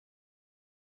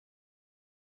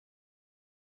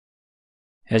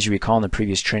As you recall in the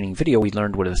previous training video, we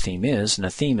learned what a theme is, and a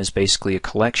theme is basically a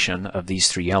collection of these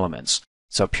three elements.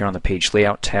 It's up here on the Page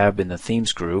Layout tab in the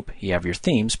Themes group. You have your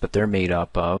themes, but they're made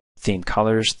up of theme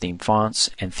colors, theme fonts,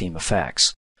 and theme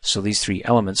effects. So these three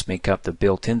elements make up the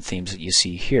built-in themes that you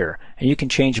see here. And you can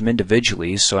change them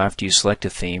individually, so after you select a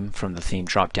theme from the theme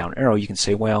drop-down arrow, you can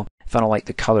say, well, if I don't like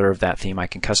the color of that theme, I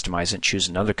can customize it and choose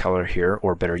another color here,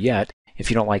 or better yet, if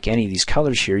you don't like any of these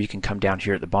colors here, you can come down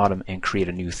here at the bottom and create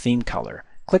a new theme color.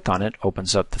 Click on it,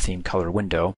 opens up the theme color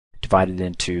window, divided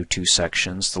into two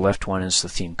sections. The left one is the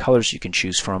theme colors you can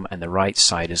choose from, and the right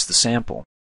side is the sample.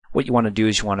 What you want to do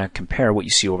is you want to compare what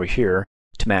you see over here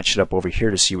to match it up over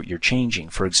here to see what you're changing.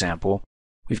 For example,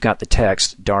 we've got the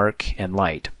text dark and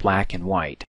light, black and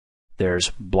white.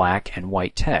 There's black and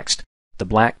white text. The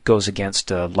black goes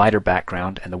against a lighter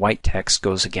background, and the white text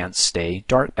goes against a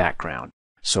dark background.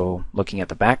 So looking at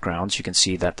the backgrounds, you can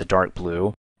see that the dark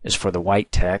blue is for the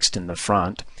white text in the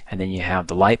front, and then you have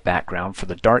the light background for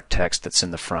the dark text that's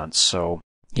in the front. So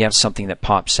you have something that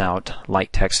pops out,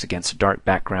 light text against a dark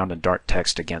background and dark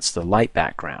text against the light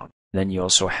background. Then you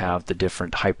also have the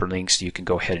different hyperlinks. You can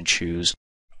go ahead and choose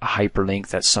a hyperlink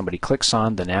that somebody clicks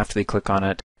on, then after they click on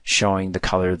it, showing the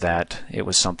color that it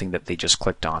was something that they just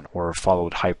clicked on or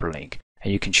followed hyperlink.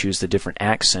 And you can choose the different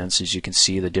accents. As you can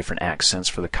see, the different accents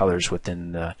for the colors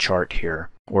within the chart here,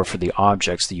 or for the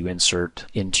objects that you insert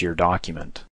into your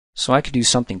document. So I could do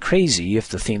something crazy if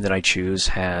the theme that I choose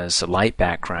has a light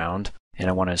background, and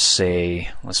I want to say,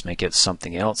 let's make it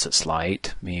something else that's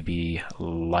light, maybe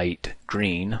light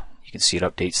green. You can see it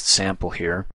updates the sample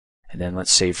here. And then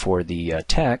let's say for the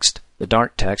text, the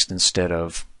dark text, instead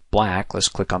of black, let's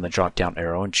click on the drop down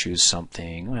arrow and choose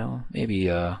something, well, maybe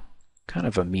kind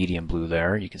of a medium blue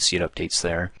there. You can see it updates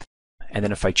there. And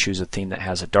then if I choose a theme that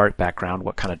has a dark background,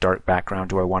 what kind of dark background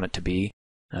do I want it to be?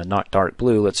 Not dark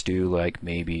blue, let's do like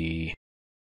maybe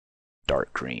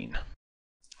dark green.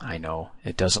 I know,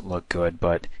 it doesn't look good,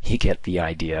 but you get the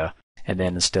idea. And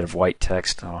then instead of white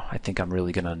text, oh, I think I'm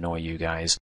really going to annoy you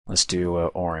guys. Let's do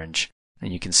orange.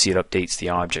 And you can see it updates the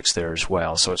objects there as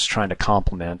well. So it's trying to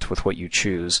complement with what you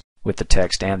choose with the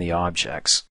text and the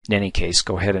objects. In any case,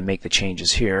 go ahead and make the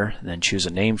changes here, and then choose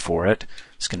a name for it.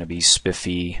 It's going to be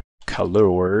Spiffy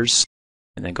Colors,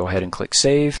 and then go ahead and click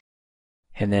Save.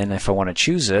 And then if I want to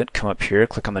choose it, come up here,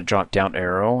 click on the drop down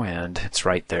arrow, and it's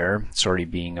right there. It's already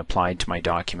being applied to my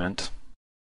document.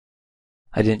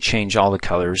 I didn't change all the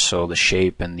colors, so the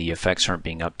shape and the effects aren't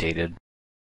being updated.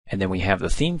 And then we have the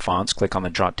theme fonts. Click on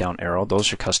the drop down arrow.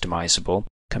 Those are customizable.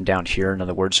 Come down here, in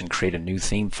other words, and create a new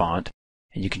theme font.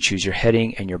 And you can choose your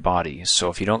heading and your body. So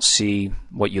if you don't see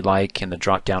what you like in the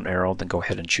drop down arrow, then go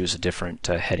ahead and choose a different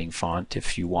heading font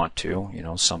if you want to. You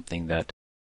know, something that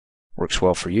works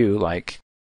well for you, like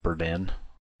Berlin.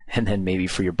 And then maybe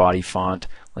for your body font,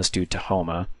 let's do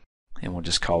Tahoma. And we'll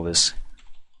just call this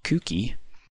Kooky.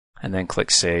 And then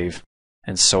click Save.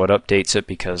 And so it updates it,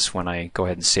 because when I go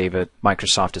ahead and save it,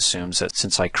 Microsoft assumes that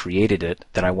since I created it,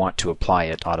 that I want to apply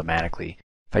it automatically.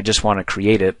 If I just want to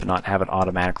create it but not have it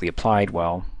automatically applied,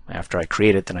 well, after I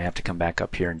create it, then I have to come back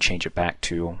up here and change it back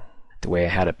to the way I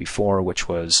had it before, which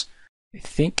was, I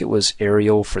think it was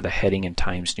Arial for the heading and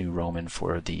Times New Roman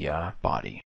for the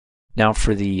body. Now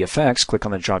for the effects, click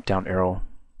on the drop down arrow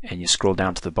and you scroll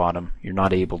down to the bottom. You're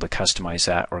not able to customize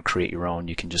that or create your own.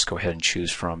 You can just go ahead and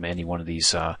choose from any one of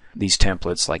these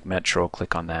templates like Metro.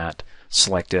 Click on that,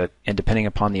 select it, and depending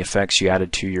upon the effects you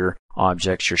added to your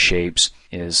objects, your shapes,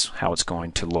 is how it's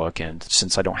going to look. And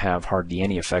since I don't have hardly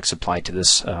any effects applied to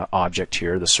this object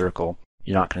here, the circle,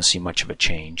 you're not going to see much of a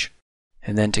change.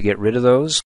 And then to get rid of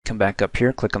those, come back up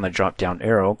here, click on the drop down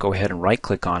arrow, go ahead and right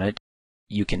click on it.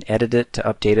 You can edit it to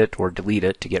update it or delete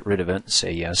it to get rid of it.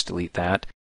 Say yes, delete that.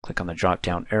 Click on the drop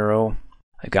down arrow.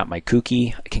 I've got my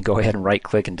Kooky. I can go ahead and right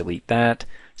click and delete that.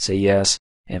 Say yes.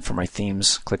 And for my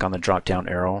themes, click on the drop down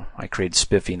arrow. I created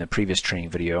Spiffy in the previous training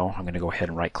video. I'm going to go ahead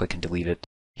and right click and delete it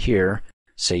here.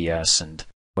 Say yes. And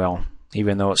well,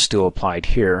 even though it's still applied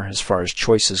here, as far as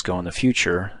choices go in the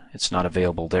future, it's not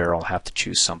available there. I'll have to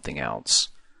choose something else.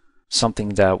 Something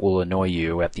that will annoy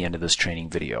you at the end of this training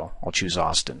video. I'll choose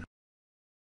Austin.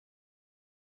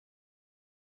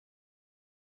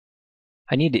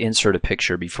 I need to insert a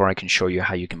picture before I can show you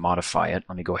how you can modify it.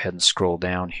 Let me go ahead and scroll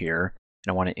down here.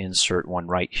 And I want to insert one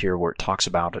right here where it talks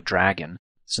about a dragon.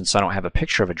 Since I don't have a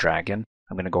picture of a dragon,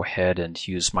 I'm going to go ahead and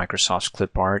use Microsoft's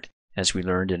clip art. As we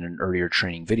learned in an earlier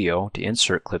training video, to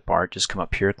insert clip art, just come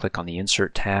up here, click on the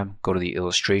Insert tab, go to the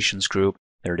Illustrations group.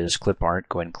 There it is, clip art.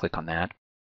 Go ahead and click on that.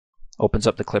 Opens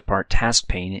up the clip art task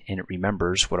pane, and it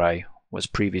remembers what I was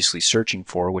previously searching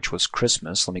for, which was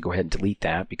Christmas. Let me go ahead and delete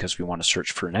that because we want to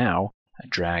search for now. I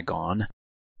drag on.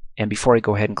 And before I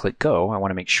go ahead and click go, I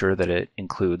want to make sure that it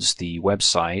includes the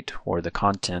website or the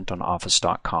content on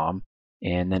office.com.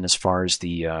 And then as far as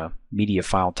the media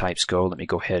file types go, let me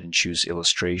go ahead and choose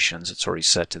illustrations. It's already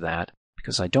set to that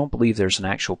because I don't believe there's an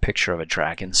actual picture of a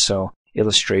dragon, so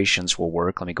illustrations will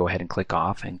work. Let me go ahead and click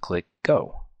off and click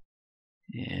go.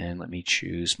 And let me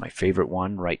choose my favorite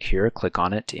one right here. Click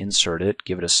on it to insert it,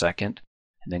 give it a second,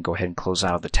 and then go ahead and close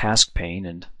out of the task pane,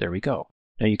 and there we go.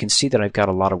 Now you can see that I've got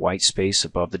a lot of white space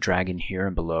above the dragon here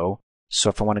and below. So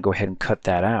if I want to go ahead and cut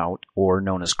that out, or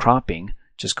known as cropping,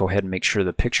 just go ahead and make sure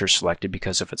the picture is selected,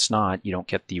 because if it's not, you don't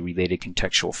get the related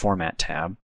contextual format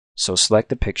tab. So select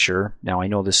the picture. Now I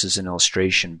know this is an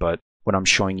illustration, but what I'm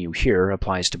showing you here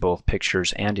applies to both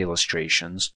pictures and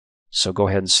illustrations. So go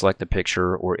ahead and select the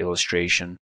picture or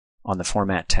illustration. On the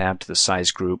Format tab to the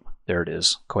Size group, there it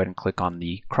is. Go ahead and click on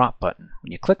the Crop button.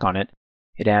 When you click on it,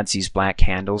 it adds these black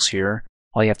handles here.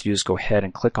 All you have to do is go ahead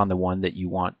and click on the one that you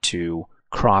want to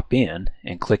crop in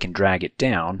and click and drag it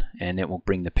down, and it will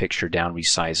bring the picture down,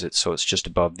 resize it so it's just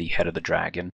above the head of the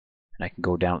dragon. And I can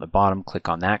go down at the bottom, click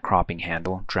on that cropping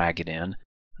handle, drag it in, and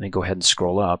then go ahead and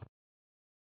scroll up.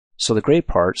 So the gray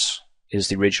parts is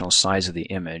the original size of the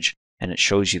image, and it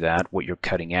shows you that, what you're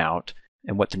cutting out,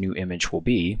 and what the new image will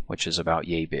be, which is about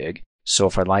yay big. So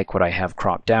if I like what I have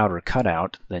cropped out or cut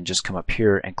out, then just come up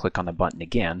here and click on the button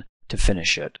again to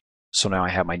finish it. So now I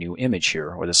have my new image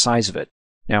here, or the size of it.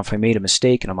 Now if I made a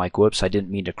mistake and I'm like, whoops, I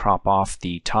didn't mean to crop off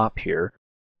the top here,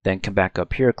 then come back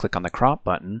up here, click on the crop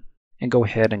button, and go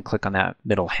ahead and click on that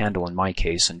middle handle in my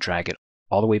case and drag it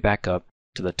all the way back up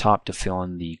to the top to fill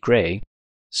in the gray,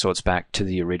 so it's back to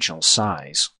the original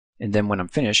size. And then when I'm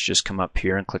finished, just come up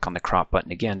here and click on the crop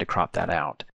button again to crop that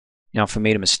out. Now if I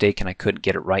made a mistake and I couldn't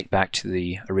get it right back to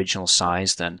the original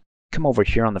size, then come over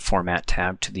here on the Format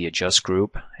tab to the Adjust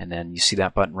group, and then you see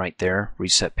that button right there,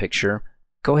 Reset Picture.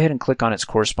 Go ahead and click on its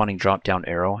corresponding drop-down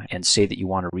arrow and say that you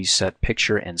want to reset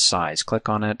picture and size. Click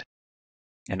on it,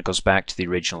 and it goes back to the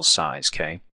original size,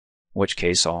 okay? In which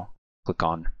case I'll click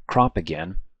on Crop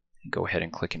again, and go ahead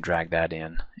and click and drag that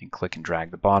in, and click and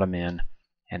drag the bottom in,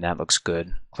 and that looks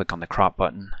good. Click on the Crop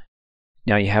button.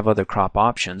 Now you have other crop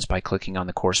options by clicking on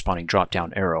the corresponding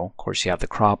drop-down arrow. Of course you have the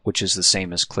crop, which is the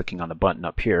same as clicking on the button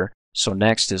up here. So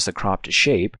next is the crop to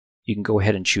shape. You can go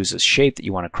ahead and choose a shape that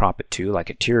you want to crop it to, like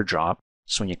a teardrop.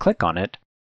 So when you click on it,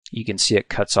 you can see it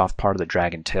cuts off part of the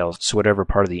dragon tail, so whatever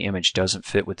part of the image doesn't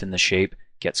fit within the shape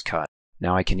gets cut.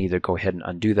 Now I can either go ahead and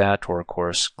undo that, or of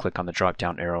course click on the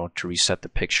drop-down arrow to reset the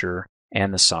picture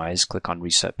and the size. Click on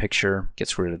Reset Picture,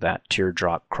 gets rid of that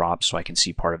teardrop crop so I can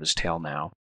see part of his tail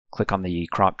now. Click on the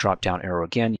crop drop-down arrow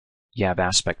again. You have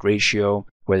aspect ratio,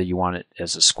 whether you want it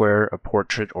as a square, a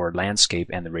portrait, or landscape,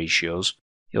 and the ratios.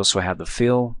 You also have the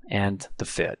fill and the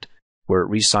fit, where it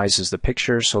resizes the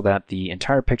picture so that the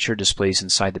entire picture displays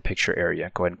inside the picture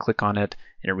area. Go ahead and click on it,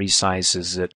 and it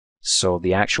resizes it so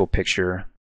the actual picture,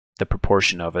 the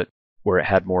proportion of it, where it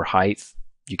had more height,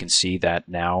 you can see that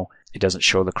now it doesn't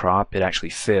show the crop, it actually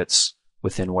fits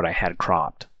within what I had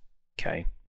cropped. Okay,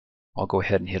 I'll go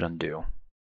ahead and hit undo.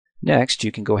 Next,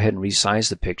 you can go ahead and resize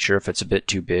the picture if it's a bit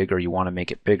too big or you want to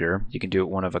make it bigger. You can do it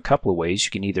one of a couple of ways.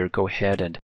 You can either go ahead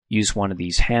and use one of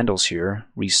these handles here,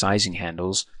 resizing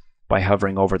handles. By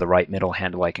hovering over the right middle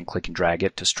handle, I can click and drag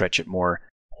it to stretch it more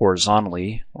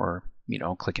horizontally, or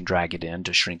click and drag it in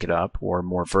to shrink it up, or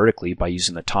more vertically by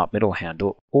using the top middle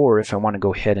handle. Or if I want to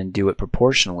go ahead and do it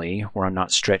proportionally, where I'm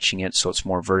not stretching it so it's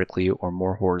more vertically or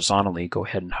more horizontally, go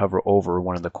ahead and hover over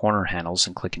one of the corner handles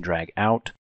and click and drag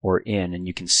out or in, and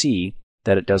you can see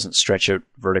that it doesn't stretch it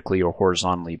vertically or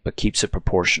horizontally, but keeps it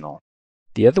proportional.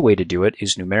 The other way to do it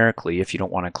is numerically, if you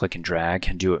don't want to click and drag,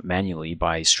 and do it manually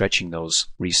by stretching those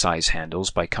resize handles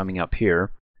by coming up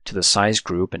here to the Size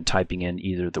group and typing in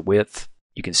either the width.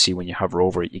 You can see when you hover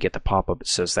over it, you get the pop-up that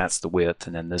says that's the width,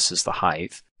 and then this is the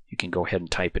height. You can go ahead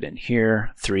and type it in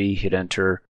here, 3, hit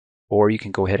enter, or you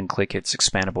can go ahead and click its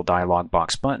expandable dialog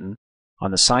box button.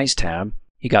 On the Size tab,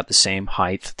 you got the same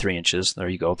height, 3 inches, there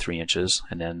you go, 3 inches,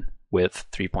 and then width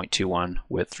 3.21,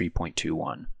 width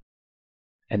 3.21.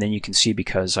 And then you can see,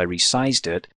 because I resized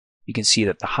it, you can see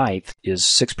that the height is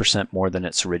 6% more than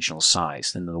its original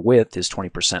size, and the width is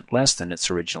 20% less than its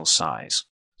original size.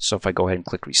 So if I go ahead and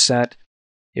click reset,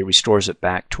 it restores it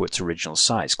back to its original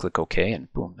size. Click OK,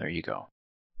 and boom, there you go.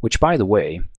 Which, by the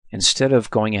way, instead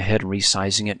of going ahead and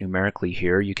resizing it numerically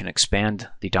here, you can expand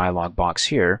the dialog box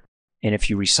here, and if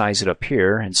you resize it up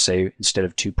here and say instead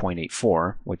of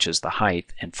 2.84, which is the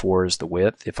height, and 4 is the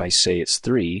width, if I say it's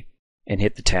 3 and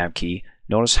hit the tab key,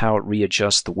 notice how it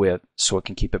readjusts the width so it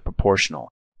can keep it proportional.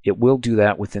 It will do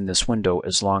that within this window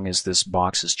as long as this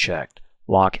box is checked.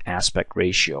 Lock aspect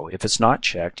ratio. If it's not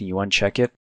checked and you uncheck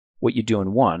it, what you do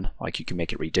in one, like you can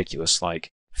make it ridiculous,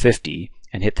 like 50,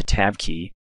 and hit the tab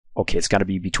key. Okay, it's got to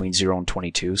be between 0 and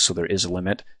 22, so there is a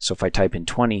limit. So if I type in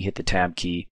 20, hit the tab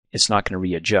key, it's not going to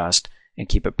readjust and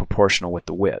keep it proportional with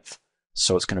the width.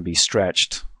 So it's going to be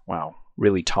stretched, wow,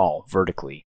 really tall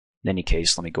vertically. In any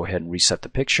case, let me go ahead and reset the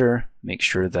picture, make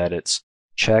sure that it's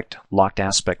checked, locked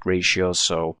aspect ratio,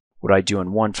 so what I do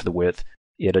in one for the width,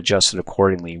 it adjusted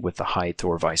accordingly with the height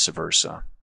or vice versa.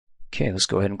 Okay, let's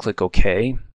go ahead and click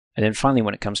OK. And then finally,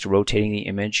 when it comes to rotating the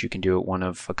image, you can do it one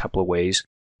of a couple of ways.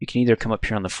 You can either come up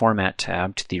here on the Format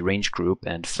tab to the Arrange group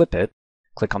and flip it.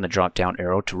 Click on the drop-down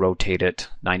arrow to rotate it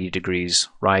 90 degrees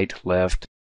right, left,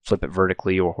 flip it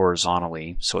vertically or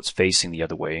horizontally so it's facing the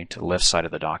other way to the left side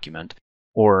of the document.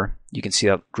 Or you can see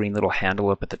that green little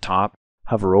handle up at the top.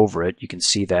 Hover over it, you can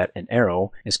see that an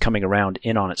arrow is coming around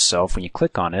in on itself. When you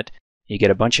click on it, you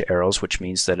get a bunch of arrows, which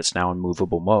means that it's now in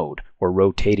movable mode or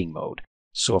rotating mode.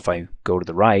 So if I go to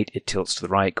the right, it tilts to the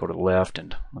right, go to the left,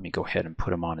 and let me go ahead and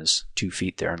put him on his 2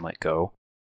 feet there and let go.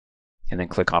 And then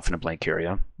click off in a blank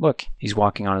area. Look, he's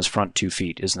walking on his front 2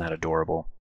 feet. Isn't that adorable?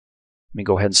 Let me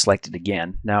go ahead and select it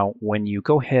again. Now, when you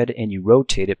go ahead and you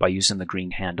rotate it by using the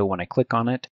green handle, when I click on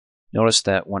it, notice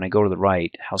that when I go to the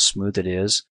right, how smooth it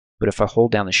is. But if I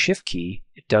hold down the Shift key,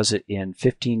 it does it in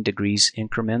 15 degrees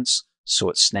increments. So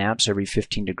it snaps every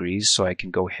 15 degrees. So I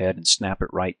can go ahead and snap it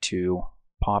right to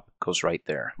pop, goes right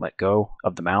there. Let go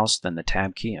of the mouse, then the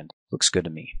tab key, and looks good to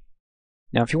me.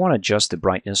 Now if you want to adjust the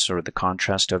brightness or the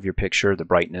contrast of your picture, the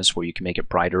brightness where you can make it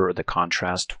brighter, or the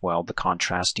contrast, well, the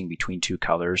contrasting between two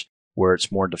colors where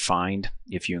it's more defined,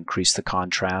 if you increase the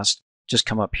contrast, just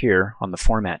come up here on the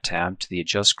Format tab to the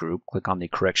Adjust group, click on the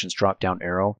Corrections drop-down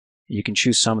arrow. You can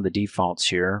choose some of the defaults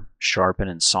here, sharpen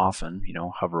and soften,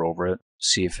 hover over it,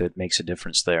 see if it makes a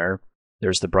difference there.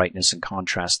 There's the brightness and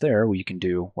contrast there where you can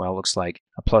do, well, it looks like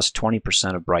a plus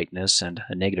 20% of brightness and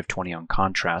a negative 20 on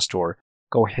contrast, or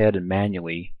go ahead and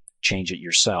manually change it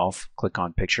yourself. Click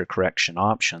on Picture Correction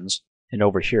Options, and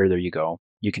over here, there you go.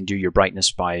 You can do your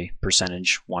brightness by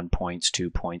percentage, 1 point, 2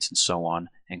 points, and so on,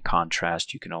 and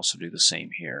contrast. You can also do the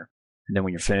same here. And then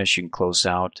when you're finished, you can close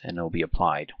out and it'll be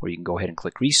applied, or you can go ahead and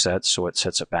click Reset so it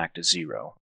sets it back to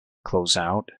 0. Close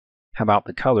out. How about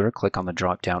the color? Click on the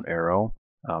drop-down arrow.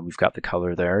 We've got the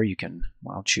color there. You can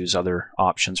choose other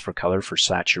options for color, for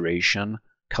saturation,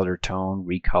 color tone,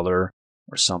 recolor,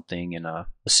 or something in a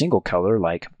single color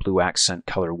like blue accent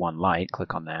color 1 light.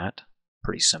 Click on that.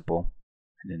 Pretty simple.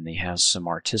 And then they have some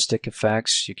artistic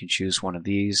effects. You can choose one of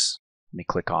these. Let me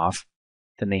click off.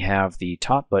 Then they have the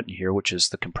top button here, which is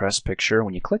the compress picture.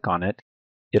 When you click on it,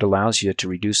 it allows you to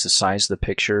reduce the size of the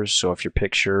picture. So if your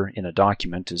picture in a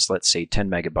document is, let's say, 10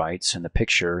 megabytes and the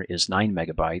picture is 9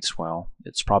 megabytes, well,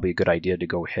 it's probably a good idea to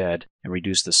go ahead and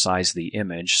reduce the size of the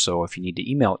image. So if you need to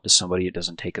email it to somebody, it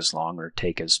doesn't take as long or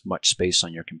take as much space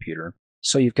on your computer.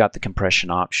 So you've got the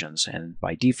compression options, and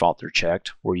by default they're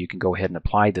checked, where you can go ahead and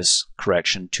apply this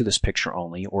correction to this picture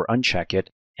only, or uncheck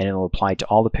it, and it will apply to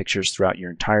all the pictures throughout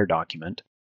your entire document.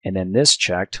 And then this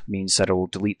checked means that it will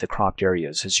delete the cropped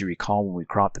areas. As you recall, when we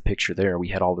cropped the picture there, we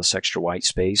had all this extra white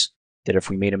space, that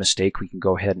if we made a mistake, we can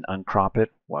go ahead and uncrop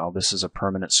it. Well, this is a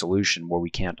permanent solution where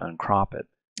we can't uncrop it.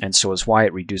 And so is why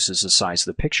it reduces the size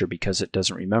of the picture, because it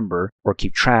doesn't remember or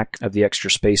keep track of the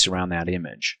extra space around that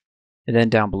image. And then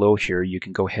down below here, you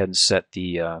can go ahead and set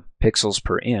the pixels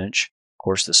per inch. Of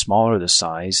course, the smaller the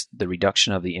size, the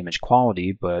reduction of the image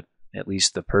quality, but at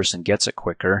least the person gets it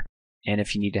quicker. And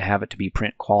if you need to have it to be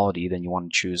print quality, then you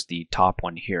want to choose the top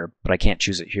one here. But I can't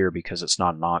choose it here because it's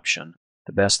not an option.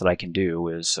 The best that I can do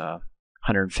is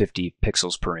 150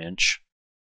 pixels per inch.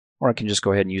 Or I can just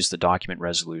go ahead and use the document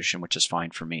resolution, which is fine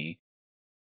for me.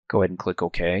 Go ahead and click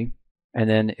OK. And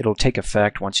then it'll take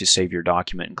effect once you save your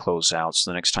document and close out.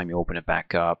 So the next time you open it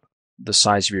back up, the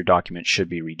size of your document should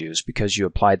be reduced because you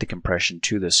applied the compression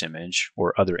to this image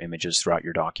or other images throughout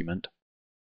your document.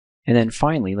 And then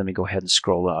finally, let me go ahead and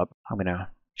scroll up. I'm going to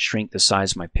shrink the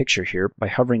size of my picture here by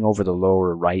hovering over the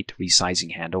lower right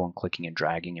resizing handle and clicking and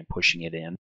dragging and pushing it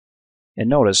in. And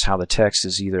notice how the text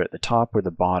is either at the top or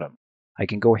the bottom. I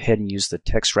can go ahead and use the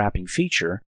text wrapping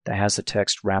feature that has the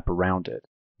text wrap around it,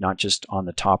 not just on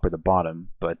the top or the bottom,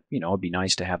 but it'd be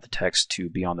nice to have the text to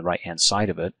be on the right hand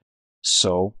side of it.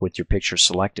 So with your picture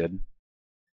selected,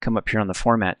 come up here on the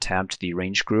Format tab to the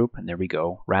Arrange group, and there we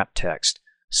go, Wrap Text.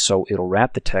 So it'll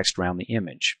wrap the text around the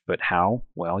image. But how?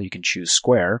 Well, you can choose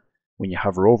Square. When you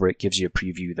hover over it, it gives you a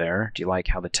preview there. Do you like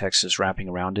how the text is wrapping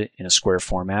around it in a square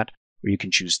format? Or you can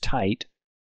choose Tight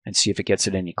and see if it gets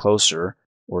it any closer,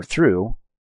 or Through,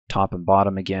 top and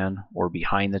bottom again, or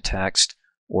behind the text,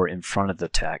 or in front of the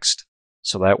text.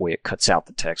 So that way it cuts out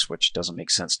the text, which doesn't make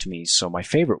sense to me. So my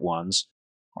favorite ones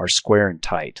are square and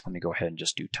tight. Let me go ahead and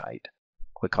just do tight.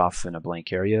 Click off in a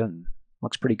blank area and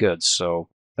looks pretty good. So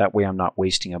that way I'm not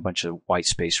wasting a bunch of white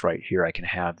space right here. I can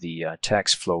have the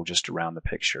text flow just around the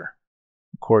picture.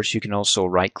 Of course, you can also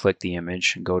right-click the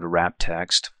image and go to Wrap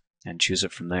Text and choose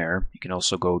it from there. You can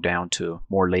also go down to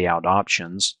more layout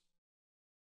options.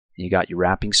 You got your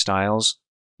wrapping styles.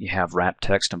 You have wrap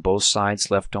text on both sides,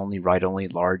 left only, right only,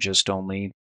 largest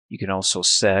only. You can also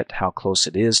set how close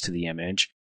it is to the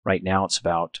image. Right now it's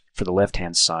about, for the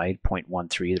left-hand side,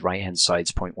 0.13. The right-hand side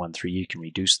is 0.13. You can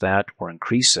reduce that or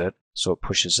increase it so it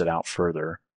pushes it out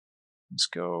further. Let's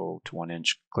go to 1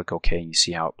 inch. Click OK, and you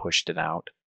see how it pushed it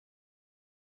out.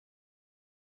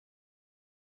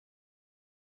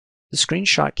 The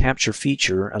screenshot capture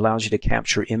feature allows you to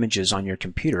capture images on your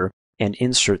computer and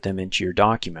insert them into your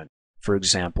document. For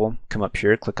example, come up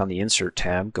here, click on the Insert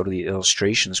tab, go to the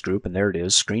Illustrations group, and there it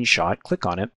is, Screenshot. Click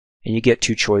on it, and you get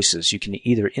two choices. You can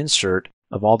either insert,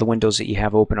 of all the windows that you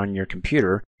have open on your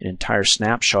computer, an entire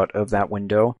snapshot of that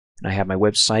window, and I have my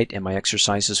website and my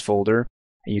exercises folder,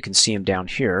 and you can see them down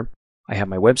here. I have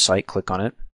my website, click on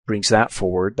it, brings that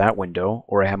forward, that window,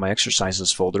 or I have my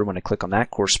exercises folder. When I click on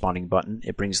that corresponding button,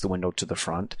 it brings the window to the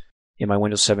front. In my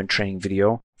Windows 7 training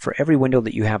video, for every window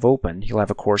that you have open, you'll have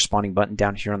a corresponding button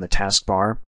down here on the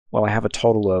taskbar. Well, I have a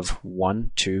total of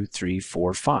 1, 2, 3,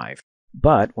 4, 5.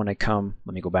 But when I come,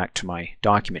 let me go back to my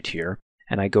document here,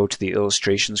 and I go to the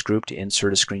Illustrations group to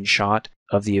insert a screenshot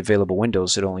of the available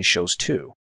windows, it only shows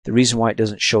 2. The reason why it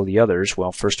doesn't show the others,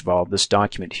 well, first of all, this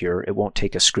document here, it won't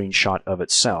take a screenshot of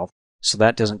itself, so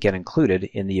that doesn't get included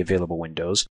in the available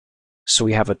windows. So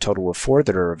we have a total of 4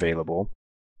 that are available.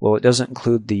 Well, it doesn't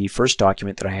include the first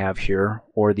document that I have here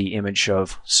or the image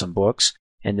of some books,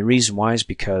 and the reason why is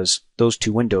because those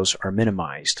 2 windows are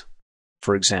minimized.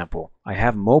 For example, I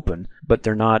have them open, but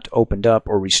they're not opened up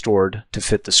or restored to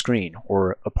fit the screen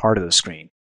or a part of the screen.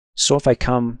 So if I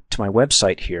come to my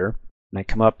website here, and I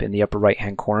come up in the upper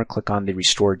right-hand corner, click on the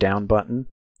Restore Down button,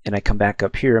 and I come back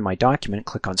up here in my document,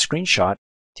 click on Screenshot,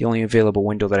 the only available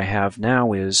window that I have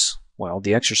now is, well,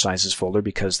 the exercises folder,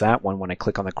 because that one, when I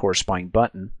click on the corresponding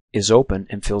button, is open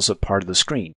and fills up part of the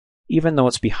screen. Even though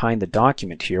it's behind the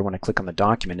document here, when I click on the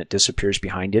document, it disappears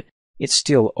behind it. It's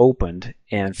still opened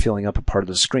and filling up a part of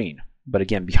the screen, but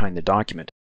again, behind the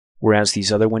document. Whereas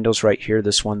these other windows right here,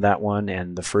 this one, that one,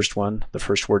 and the first one, the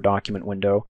first Word document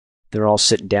window, they're all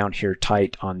sitting down here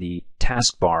tight on the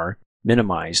taskbar,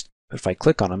 minimized. But if I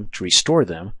click on them to restore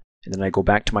them, and then I go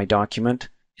back to my document,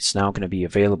 it's now going to be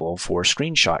available for a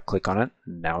screenshot. Click on it,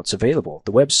 and now it's available,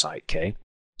 the website, okay?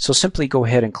 So simply go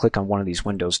ahead and click on one of these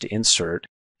windows to insert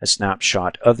a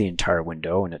snapshot of the entire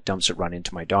window, and it dumps it right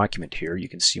into my document here. You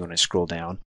can see when I scroll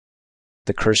down,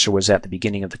 the cursor was at the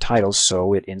beginning of the title,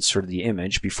 so it inserted the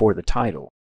image before the title.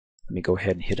 Let me go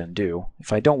ahead and hit undo.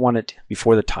 If I don't want it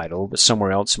before the title, but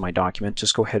somewhere else in my document,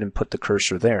 just go ahead and put the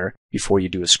cursor there before you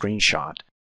do a screenshot.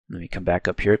 Let me come back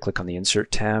up here, click on the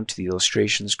Insert tab to the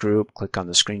Illustrations group, click on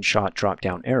the Screenshot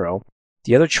drop-down arrow.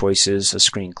 The other choice is a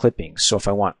screen clipping. So if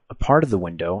I want a part of the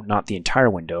window, not the entire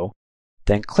window,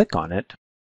 then click on it,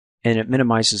 and it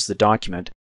minimizes the document.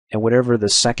 And whatever the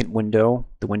second window,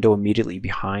 the window immediately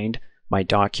behind my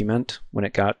document, when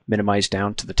it got minimized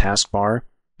down to the taskbar,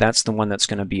 that's the one that's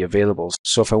going to be available.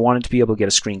 So if I wanted to be able to get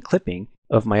a screen clipping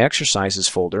of my exercises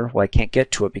folder, well, I can't get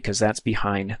to it because that's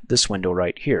behind this window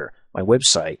right here, my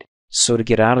website. So to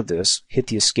get out of this, hit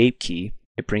the Escape key.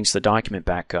 It brings the document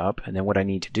back up, and then what I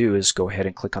need to do is go ahead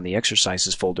and click on the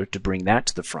exercises folder to bring that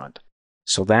to the front.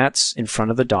 So that's in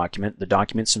front of the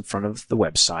document's in front of the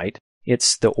website.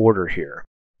 It's the order here.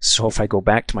 So if I go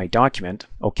back to my document,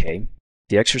 okay,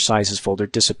 the exercises folder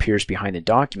disappears behind the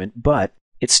document, but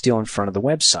it's still in front of the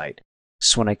website.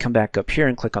 So when I come back up here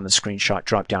and click on the Screenshot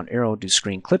drop-down arrow, do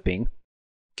screen clipping,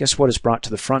 guess what is brought to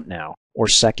the front now, or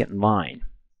second in line?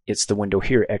 It's the window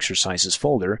here, Exercises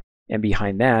folder, and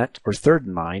behind that, or third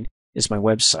in line, is my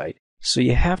website. So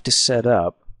you have to set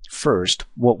up first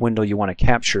what window you want to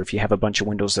capture if you have a bunch of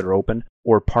windows that are open,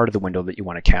 or part of the window that you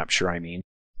want to capture, I mean.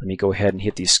 Let me go ahead and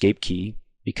hit the Escape key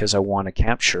because I want to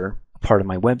capture part of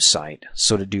my website.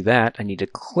 So to do that, I need to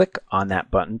click on that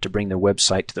button to bring the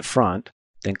website to the front,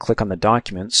 then click on the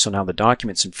document. So now the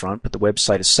document's in front, but the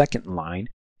website is second in line.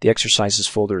 The exercises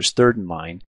folder is third in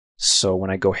line. So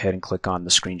when I go ahead and click on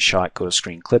the screenshot, go to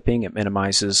screen clipping, it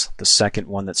minimizes. The second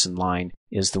one that's in line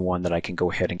is the one that I can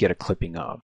go ahead and get a clipping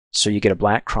of. So you get a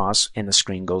black cross and the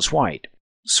screen goes white.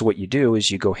 So what you do is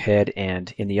you go ahead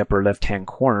and in the upper left-hand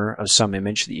corner of some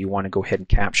image that you want to go ahead and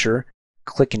capture,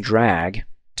 click and drag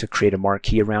to create a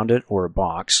marquee around it or a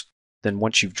box. Then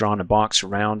once you've drawn a box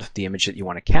around the image that you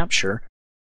want to capture,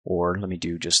 or let me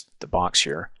do just the box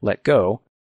here, let go,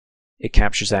 it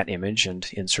captures that image and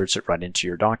inserts it right into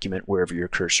your document wherever your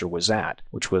cursor was at,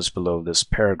 which was below this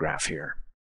paragraph here.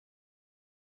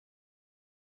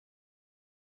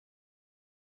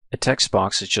 A text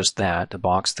box is just that, a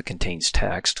box that contains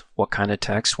text. What kind of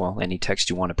text? Well, any text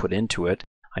you want to put into it.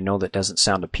 I know that doesn't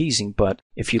sound appeasing, but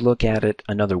if you look at it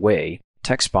another way,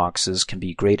 text boxes can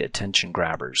be great attention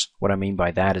grabbers. What I mean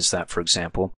by that is that, for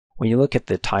example, when you look at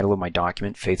the title of my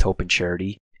document, Faith, Hope, and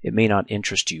Charity, it may not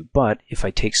interest you, but if I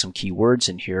take some key words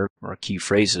in here, or key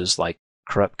phrases like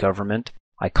corrupt government,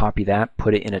 I copy that,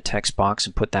 put it in a text box,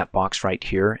 and put that box right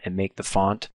here, and make the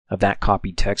font of that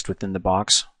copied text within the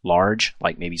box large,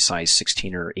 like maybe size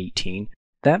 16 or 18,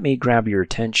 that may grab your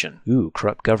attention. Ooh,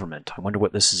 corrupt government. I wonder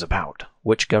what this is about.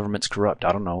 Which government's corrupt?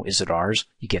 I don't know. Is it ours?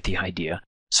 You get the idea.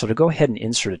 So to go ahead and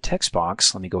insert a text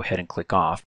box, let me go ahead and click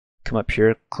off. Come up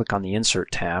here, click on the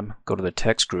Insert tab, go to the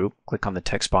text group, click on the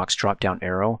text box drop-down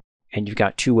arrow, and you've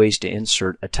got two ways to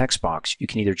insert a text box. You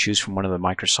can either choose from one of the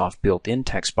Microsoft built-in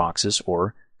text boxes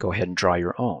or go ahead and draw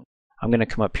your own. I'm going to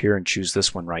come up here and choose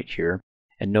this one right here.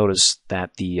 And notice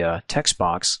that the text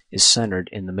box is centered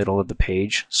in the middle of the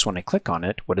page. So when I click on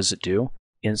it, what does it do?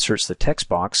 Inserts the text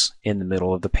box in the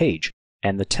middle of the page.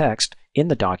 And the text in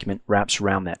the document wraps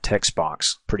around that text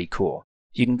box. Pretty cool.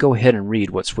 You can go ahead and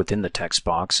read what's within the text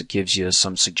box. It gives you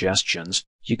some suggestions.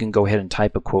 You can go ahead and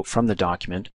type a quote from the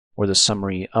document or the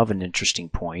summary of an interesting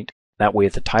point. That way,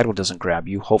 if the title doesn't grab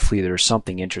you, hopefully there's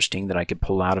something interesting that I could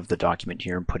pull out of the document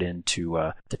here and put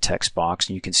into the text box.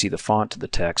 And you can see the font of the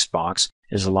text box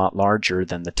is a lot larger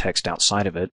than the text outside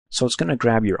of it, so it's going to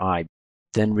grab your eye.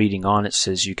 Then reading on, it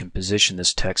says you can position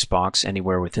this text box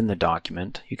anywhere within the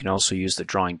document. You can also use the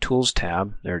Drawing Tools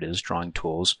tab, there it is, Drawing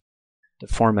Tools, to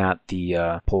format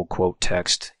the pull quote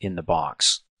text in the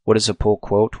box. What is a pull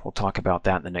quote? We'll talk about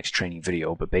that in the next training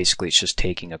video, but basically it's just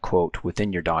taking a quote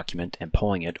within your document and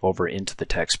pulling it over into the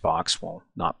text box. Well,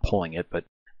 not pulling it, but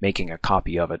making a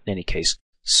copy of it in any case.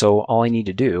 So all I need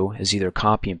to do is either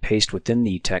copy and paste within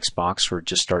the text box or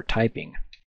just start typing.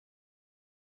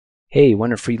 Hey,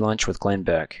 want a free lunch with Glenn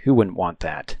Beck? Who wouldn't want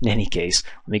that? In any case,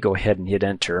 let me go ahead and hit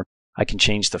enter. I can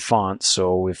change the font,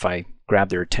 so if I grab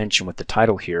their attention with the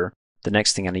title here, the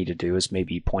next thing I need to do is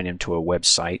maybe point them to a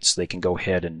website so they can go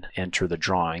ahead and enter the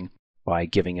drawing by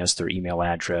giving us their email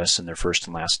address and their first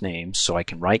and last name. So I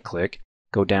can right click,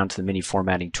 go down to the mini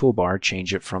formatting toolbar,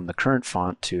 change it from the current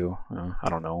font to, I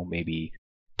don't know, maybe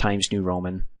Times New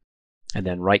Roman, and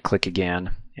then right click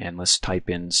again, and let's type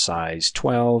in size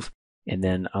 12, and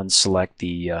then unselect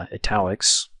the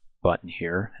italics button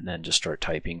here, and then just start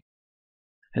typing.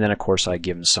 And then of course I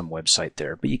give them some website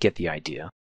there, but you get the idea.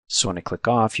 So when I click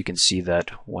off, you can see that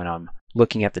when I'm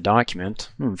looking at the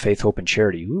document, Faith, Hope, and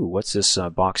Charity, ooh, what's this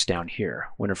box down here?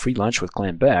 Win a free lunch with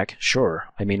Glenn Beck? Sure,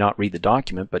 I may not read the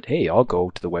document, but hey, I'll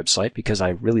go to the website because I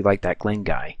really like that Glenn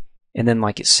guy. And then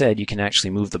like it said, you can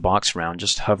actually move the box around,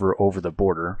 just hover over the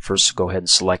border. First go ahead and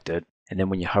select it, and then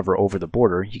when you hover over the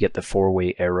border, you get the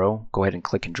four-way arrow. Go ahead and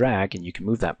click and drag, and you can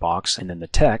move that box, and then the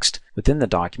text within the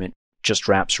document just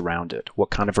wraps around it. What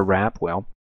kind of a wrap? Well,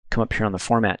 come up here on the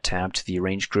Format tab to the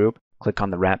Arrange group, click on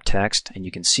the Wrap Text, and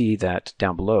you can see that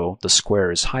down below the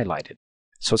square is highlighted.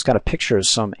 So it's got a picture of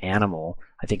some animal,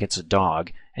 I think it's a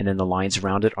dog, and then the lines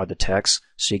around it are the text,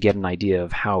 so you get an idea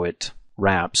of how it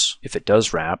wraps, if it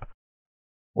does wrap,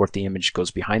 or if the image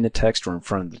goes behind the text or in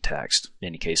front of the text. In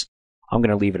any case, I'm going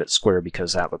to leave it at square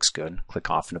because that looks good. Click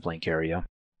off in a blank area.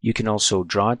 You can also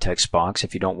draw a text box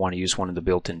if you don't want to use one of the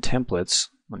built-in templates.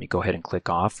 Let me go ahead and click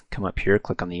off, come up here,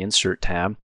 click on the Insert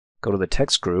tab, go to the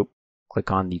text group, click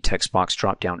on the text box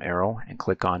drop-down arrow, and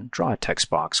click on Draw a Text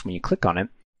Box. When you click on it,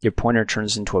 your pointer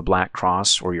turns into a black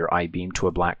cross or your I-beam to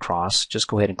a black cross. Just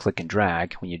go ahead and click and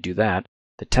drag. When you do that,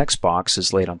 the text box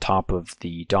is laid on top of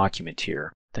the document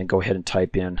here. Then go ahead and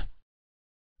type in.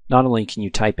 Not only can you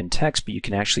type in text, but you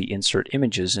can actually insert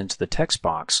images into the text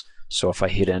box. So if I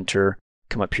hit enter,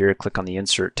 come up here, click on the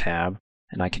Insert tab,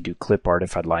 and I can do clip art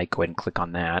if I'd like. Go ahead and click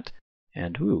on that.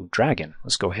 And ooh, dragon.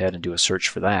 Let's go ahead and do a search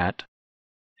for that.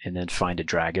 And then find a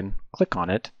dragon, click on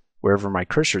it. Wherever my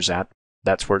cursor's at,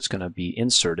 that's where it's going to be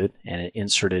inserted, and it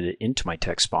inserted it into my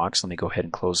text box. Let me go ahead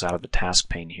and close out of the task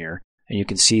pane here. And you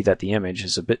can see that the image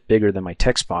is a bit bigger than my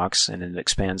text box, and it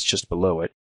expands just below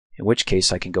it. In which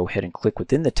case I can go ahead and click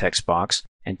within the text box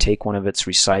and take one of its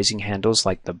resizing handles,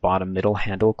 like the bottom middle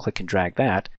handle, click and drag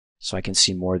that, so I can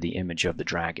see more of the image of the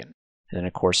dragon. And then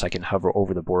of course I can hover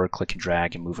over the border, click and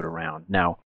drag, and move it around.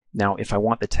 Now if I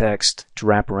want the text to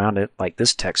wrap around it like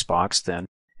this text box, then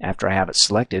after I have it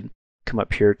selected, come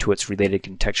up here to its related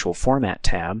contextual format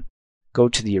tab, go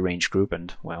to the Arrange group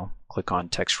and, well, click on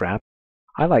Text Wrap.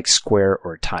 I like square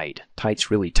or tight. Tight's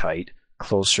really tight.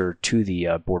 closer to the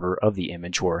border of the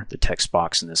image, or the text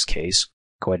box in this case.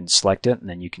 Go ahead and select it, and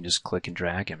then you can just click and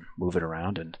drag and move it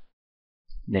around. And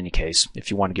in any case, if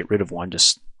you want to get rid of one,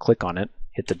 just click on it,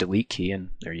 hit the delete key, and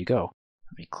there you go.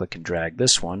 Let me click and drag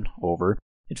this one over.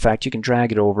 In fact, you can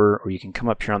drag it over, or you can come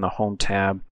up here on the Home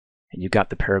tab, and you've got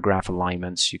the paragraph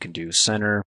alignments. You can do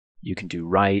center, you can do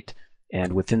right,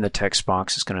 and within the text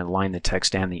box, it's going to align the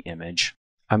text and the image.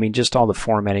 I mean, just all the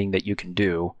formatting that you can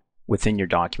do within your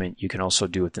document, you can also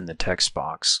do within the text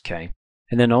box, okay?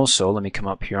 And then also, let me come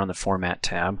up here on the Format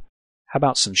tab. How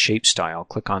about some shape style?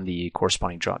 Click on the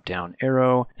corresponding drop-down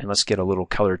arrow, and let's get a little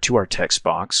color to our text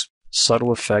box.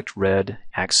 Subtle Effect Red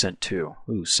Accent 2.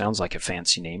 Ooh, sounds like a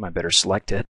fancy name. I better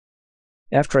select it.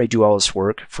 After I do all this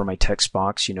work for my text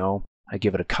box, I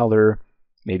give it a color.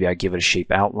 Maybe I give it a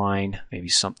shape outline, maybe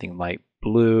something light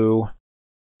blue,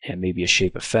 and maybe a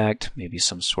shape effect, maybe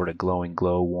some sort of glowing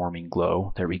glow, warming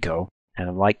glow. There we go. And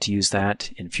I'd like to use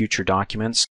that in future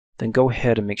documents. Then go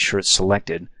ahead and make sure it's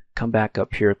selected. Come back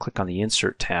up here, click on the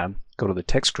Insert tab, go to the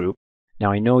text group.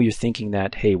 Now I know you're thinking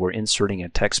that, hey, we're inserting a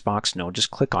text box. No,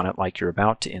 just click on it like you're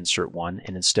about to insert one,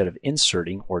 and instead of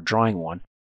inserting or drawing one,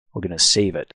 we're going to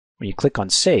save it. When you click on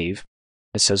Save,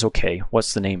 it says, okay,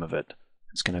 what's the name of it?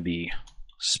 It's going to be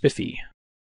Spiffy.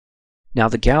 Now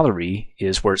the gallery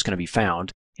is where it's going to be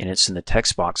found, and it's in the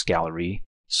text box gallery.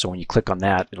 So when you click on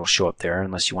that, it'll show up there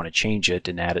unless you want to change it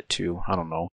and add it to, I don't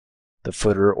know, the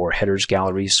footer or headers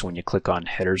gallery. So when you click on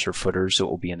headers or footers, it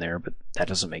will be in there, but that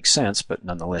doesn't make sense, but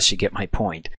nonetheless you get my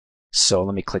point. So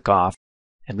let me click off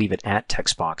and leave it at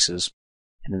text boxes.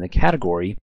 And in the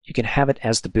category, you can have it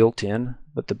as the built-in,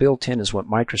 but the built-in is what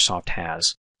Microsoft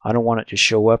has. I don't want it to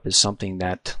show up as something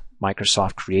that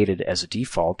Microsoft created as a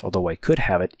default, although I could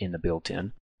have it in the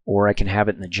built-in, or I can have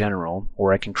it in the general,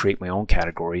 or I can create my own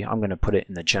category. I'm going to put it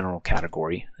in the general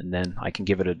category, and then I can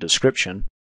give it a description.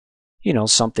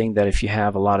 Something that if you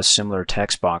have a lot of similar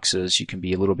text boxes, you can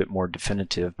be a little bit more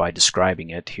definitive by describing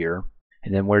it here.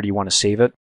 And then where do you want to save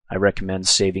it? I recommend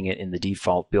saving it in the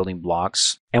default building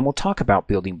blocks, and we'll talk about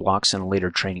building blocks in a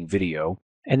later training video.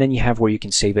 And then you have where you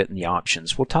can save it in the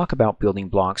options. We'll talk about building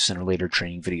blocks in a later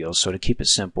training video. So to keep it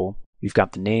simple, we've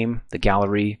got the name, the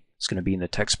gallery, it's going to be in the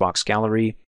text box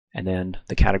gallery, and then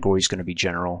the category is going to be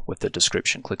general with the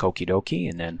description. Click Okie dokie,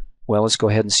 and then, well, let's go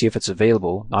ahead and see if it's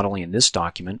available, not only in this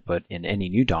document, but in any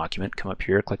new document. Come up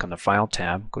here, click on the File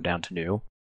tab, go down to New,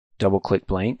 double-click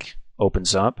blank,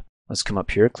 opens up. Let's come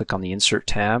up here, click on the Insert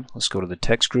tab, let's go to the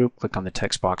text group, click on the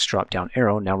text box drop-down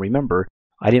arrow. Now remember,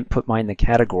 I didn't put mine in the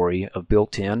category of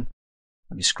built-in.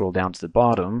 Let me scroll down to the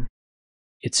bottom.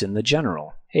 It's in the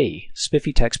general. Hey,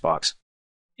 Spiffy text box.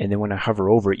 And then when I hover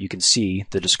over it, you can see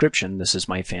the description. This is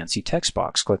my fancy text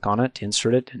box. Click on it,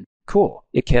 insert it, and cool.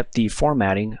 It kept the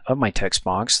formatting of my text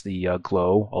box, the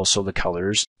glow, also the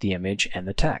colors, the image, and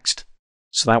the text.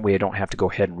 So that way I don't have to go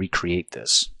ahead and recreate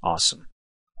this. Awesome.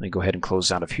 Let me go ahead and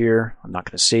close out of here. I'm not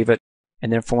going to save it.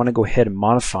 And then if I want to go ahead and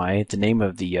modify the name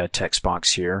of the text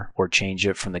box here, or change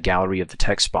it from the gallery of the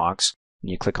text box, and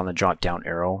you click on the drop down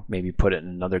arrow, maybe put it in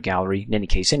another gallery. In any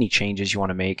case, any changes you want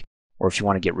to make, or if you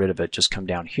want to get rid of it, just come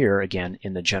down here again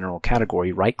in the general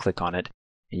category, right click on it,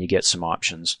 and you get some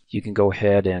options. You can go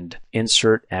ahead and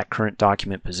insert at current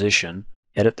document position,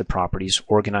 edit the properties,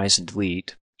 organize and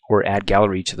delete, or add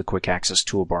gallery to the quick access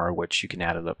toolbar, which you can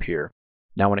add it up here.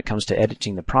 Now when it comes to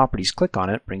editing the properties, click on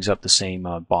it, brings up the same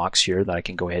box here that I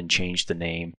can go ahead and change the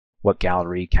name, what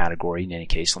gallery, category. In any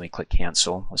case, let me click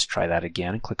cancel. Let's try that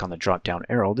again. Click on the drop down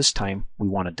arrow. This time we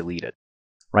want to delete it.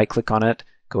 Right click on it,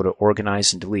 go to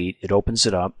organize and delete. It opens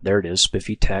it up. There it is,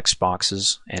 Spiffy text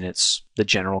boxes, and it's the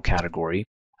general category.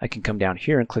 I can come down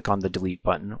here and click on the delete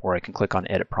button, or I can click on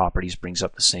edit properties, brings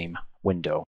up the same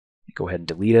window. Go ahead and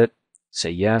delete it,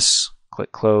 say yes,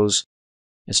 click close.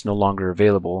 It's no longer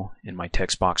available in my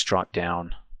text box drop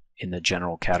down in the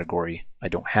general category. I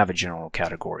don't have a general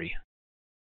category.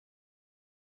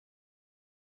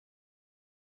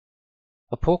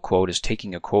 A pull quote is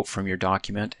taking a quote from your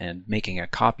document and making a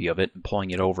copy of it and pulling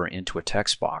it over into a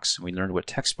text box. We learned what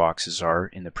text boxes are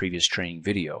in the previous training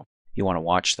video. You want to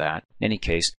watch that. In any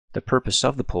case, the purpose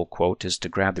of the pull quote is to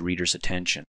grab the reader's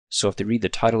attention. So if they read the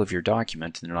title of your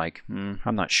document and they're like,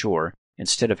 I'm not sure,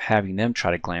 instead of having them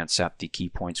try to glance at the key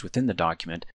points within the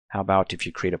document, how about if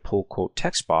you create a pull quote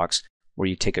text box where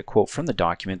you take a quote from the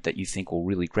document that you think will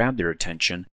really grab their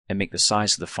attention and make the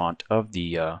size of the font of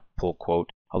the pull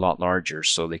quote a lot larger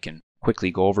so they can quickly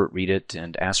go over it, read it,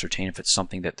 and ascertain if it's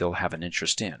something that they'll have an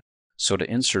interest in. So to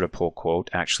insert a pull quote,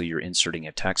 actually you're inserting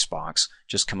a text box.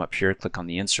 Just come up here, click on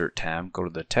the Insert tab, go to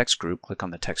the text group, click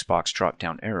on the text box drop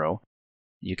down arrow.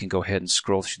 You can go ahead and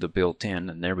scroll through the built-in,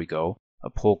 and there we go. a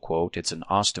pull quote. It's an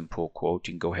Austin pull quote.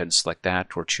 You can go ahead and select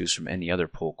that or choose from any other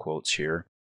pull quotes here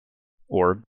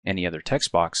or any other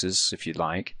text boxes if you'd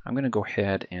like. I'm going to go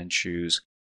ahead and choose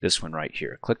this one right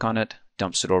here. Click on it,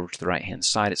 dumps it over to the right hand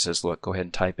side. It says, look, go ahead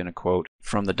and type in a quote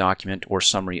from the document or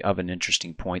summary of an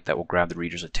interesting point that will grab the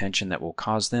reader's attention, that will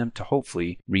cause them to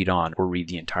hopefully read on or read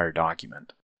the entire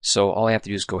document. So all I have to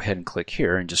do is go ahead and click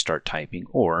here and just start typing,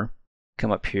 or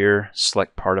come up here,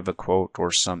 select part of a quote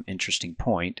or some interesting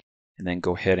point, and then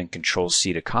go ahead and Control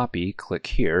C to copy, click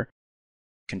here,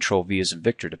 Control V as in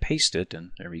Victor to paste it,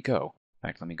 and there we go. In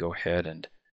fact, let me go ahead and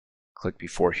click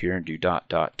before here and do ...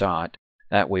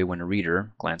 That way when a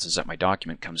reader glances at my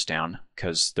document, comes down,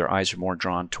 because their eyes are more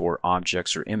drawn toward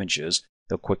objects or images,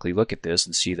 they'll quickly look at this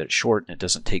and see that it's short and it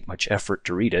doesn't take much effort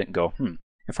to read it and go,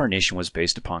 if our nation was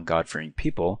based upon God-fearing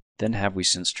people, then have we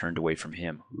since turned away from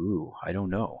Him? Ooh, I don't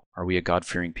know. Are we a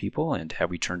God-fearing people, and have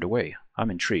we turned away?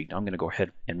 I'm intrigued. I'm going to go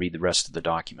ahead and read the rest of the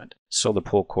document. So the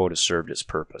pull quote has served its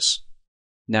purpose.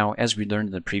 Now, as we learned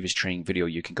in the previous training video,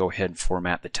 you can go ahead and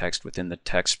format the text within the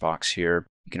text box here.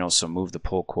 You can also move the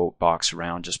pull quote box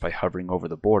around just by hovering over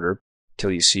the border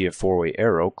till you see a four-way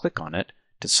arrow. Click on it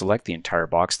to select the entire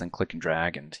box, then click and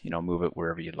drag and move it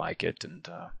wherever you'd like it. And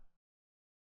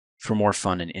for more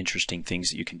fun and interesting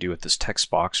things that you can do with this text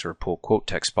box or pull quote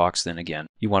text box, then again,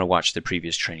 you want to watch the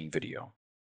previous training video.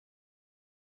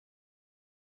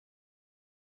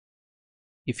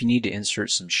 If you need to insert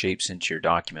some shapes into your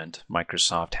document,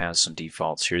 Microsoft has some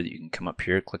defaults here that you can come up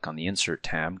here, click on the Insert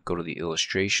tab, go to the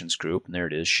Illustrations group, and there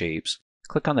it is, Shapes.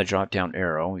 Click on the drop-down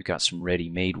arrow. We've got some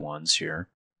ready-made ones here.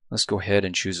 Let's go ahead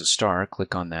and choose a star,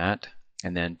 click on that,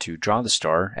 and then to draw the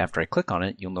star, after I click on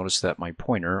it, you'll notice that my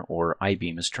pointer or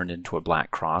I-beam is turned into a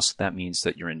black cross. That means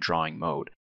that you're in drawing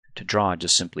mode. To draw,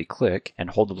 just simply click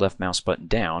and hold the left mouse button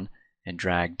down and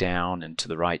drag down and to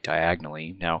the right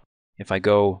diagonally. Now, if I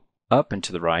go up and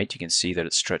to the right, you can see that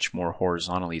it's stretched more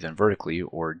horizontally than vertically,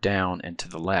 or down and to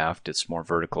the left, it's more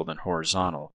vertical than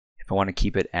horizontal. If I want to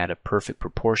keep it at a perfect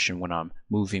proportion when I'm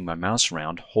moving my mouse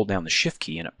around, hold down the Shift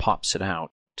key and it pops it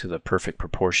out to the perfect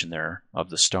proportion there of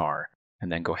the star. And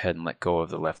then go ahead and let go of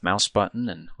the left mouse button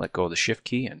and let go of the Shift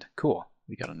key, and cool,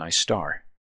 we got a nice star.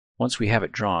 Once we have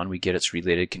it drawn, we get its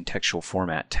related contextual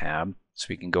format tab. So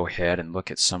we can go ahead and look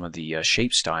at some of the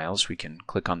shape styles. We can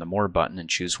click on the More button and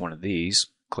choose one of these.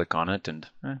 Click on it and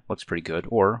looks pretty good.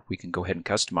 Or we can go ahead and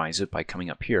customize it by coming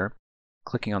up here,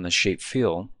 clicking on the Shape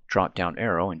Fill, drop down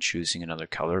arrow and choosing another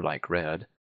color like red.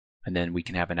 And then we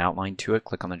can have an outline to it.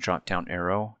 Click on the drop down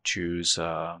arrow, choose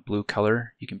blue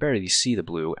color. You can barely see the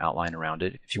blue outline around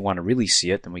it. If you want to really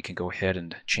see it, then we can go ahead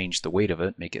and change the weight of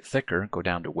it, make it thicker, go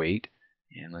down to weight,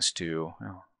 and let's do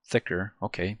thicker.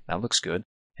 Okay, that looks good.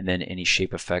 And then any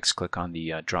shape effects, click on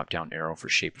the drop down arrow for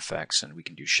shape effects, and we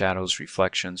can do shadows,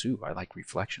 reflections. Ooh, I like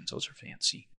reflections, those are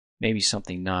fancy. Maybe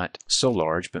something not so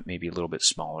large, but maybe a little bit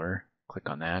smaller. Click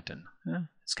on that and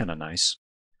it's kind of nice.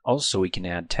 Also, we can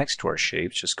add text to our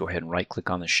shapes. Just go ahead and right click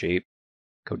on the shape,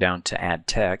 go down to add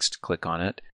text, click on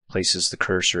it, places the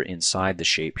cursor inside the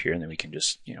shape here, and then we can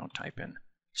just type in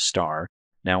star.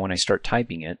 Now when I start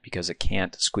typing it, because it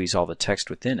can't squeeze all the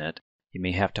text within it, you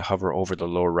may have to hover over the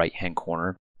lower right hand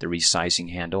corner, the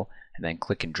resizing handle, and then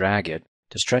click and drag it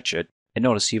to stretch it. And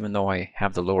notice, even though I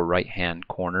have the lower right hand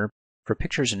corner, for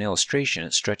pictures and illustration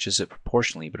it stretches it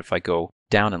proportionally, but if I go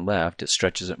down and left it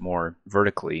stretches it more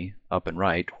vertically, up and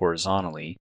right,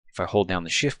 horizontally. If I hold down the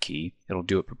Shift key, it'll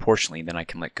do it proportionally, then I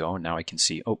can let go, and now I can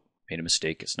see, oh, made a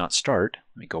mistake, it's not start.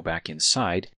 Let me go back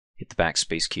inside, hit the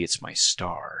backspace key, it's my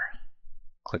star.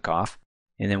 Click off.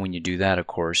 And then when you do that, of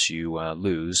course, you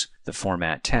lose the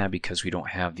Format tab because we don't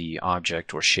have the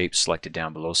object or shape selected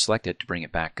down below. Select it to bring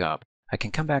it back up. I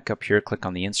can come back up here, click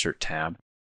on the Insert tab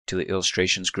to the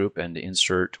Illustrations group and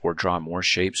insert or draw more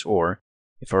shapes, or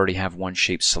if I already have one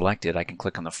shape selected, I can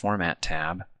click on the Format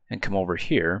tab and come over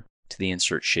here to the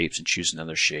Insert Shapes and choose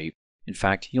another shape. In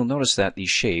fact, you'll notice that these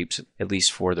shapes, at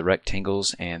least for the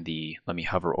rectangles and the, let me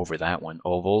hover over that one,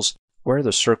 ovals, where are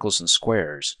the circles and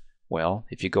squares? Well,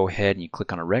 if you go ahead and you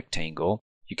click on a rectangle,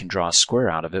 you can draw a square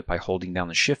out of it by holding down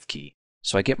the Shift key.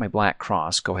 So I get my black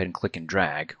cross, go ahead and click and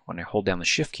drag. When I hold down the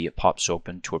Shift key, it pops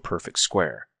open to a perfect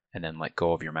square. And then let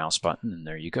go of your mouse button, and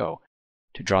there you go.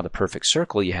 To draw the perfect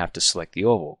circle, you have to select the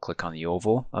oval. Click on the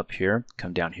oval up here,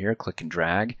 come down here, click and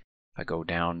drag. If I go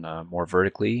down more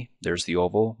vertically, there's the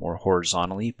oval, more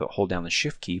horizontally, but hold down the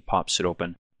Shift key, pops it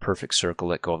open, perfect circle,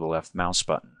 let go of the left mouse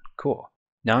button. Cool.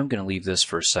 Now I'm going to leave this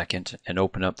for a second and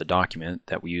open up the document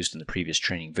that we used in the previous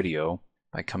training video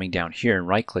by coming down here and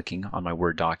right-clicking on my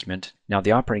Word document. Now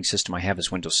the operating system I have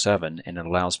is Windows 7, and it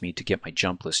allows me to get my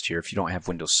jump list here. If you don't have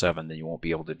Windows 7, then you won't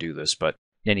be able to do this, but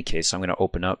in any case, I'm going to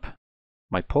open up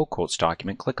my pull quotes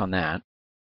document, click on that.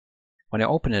 When I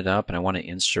open it up and I want to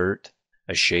insert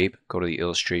a shape, go to the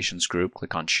illustrations group,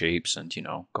 click on shapes, and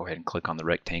go ahead and click on the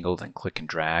rectangle, then click and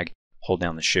drag. Hold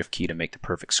down the shift key to make the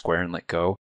perfect square and let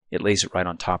go. It lays it right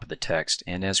on top of the text.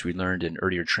 And as we learned in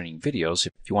earlier training videos,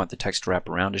 if you want the text to wrap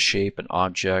around a shape, an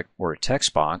object, or a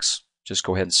text box, just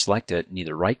go ahead and select it and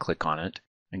either right click on it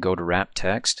and go to wrap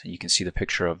text. You can see the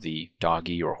picture of the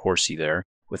doggy or horsey there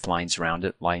with lines around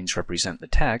it. Lines represent the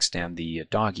text and the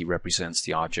doggy represents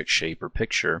the object, shape, or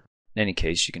picture. In any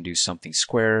case, you can do something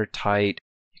square, tight.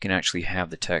 You can actually have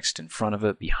the text in front of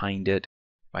it, behind it.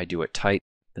 If I do it tight,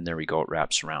 then there we go, it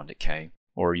wraps around it, okay?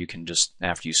 Or you can just,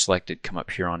 after you select it, come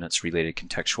up here on its related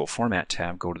contextual format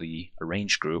tab, go to the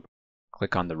Arrange group,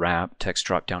 click on the Wrap, text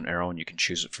drop down arrow, and you can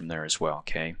choose it from there as well,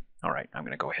 okay? Alright, I'm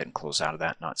going to go ahead and close out of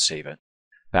that, not save it.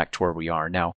 Back to where we are.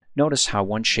 Now, notice how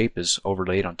one shape is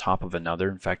overlaid on top of another.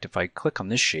 In fact, if I click on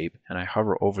this shape and I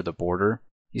hover over the border,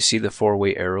 you see the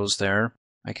four-way arrows there?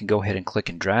 I can go ahead and click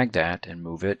and drag that and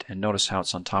move it, and notice how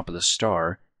it's on top of the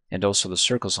star, and also the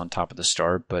circle's on top of the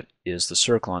star, but is the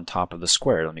circle on top of the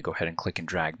square? Let me go ahead and click and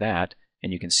drag that,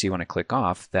 and you can see when I click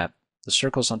off that the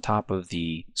circle's on top of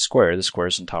the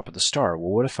square's on top of the star. Well,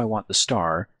 what if I want the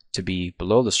star to be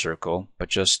below the circle, but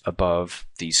just above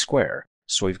the square?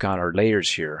 So we've got our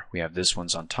layers here. We have this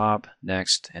one's on top,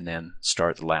 next, and then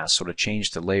star at the last. So to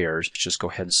change the layers, just go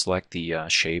ahead and select the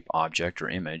shape, object, or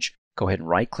image. Go ahead and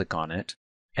right-click on it,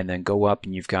 and then go up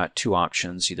and you've got two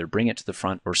options, either bring it to the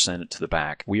front or send it to the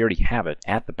back. We already have it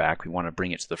at the back, we want to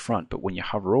bring it to the front, but when you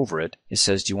hover over it, it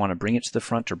says do you want to bring it to the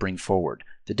front or bring forward?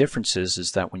 The difference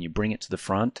is that when you bring it to the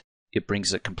front, it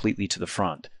brings it completely to the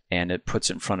front and it puts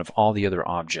it in front of all the other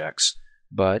objects.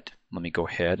 But let me go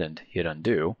ahead and hit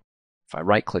undo. If I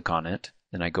right click on it,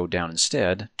 then I go down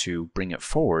instead to bring it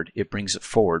forward, it brings it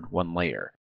forward one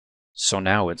layer. So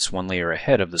now it's one layer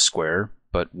ahead of the square,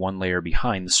 but one layer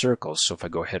behind the circle. So if I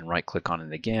go ahead and right click on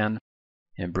it again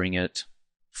and bring it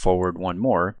forward one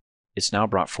more, it's now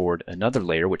brought forward another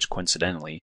layer, which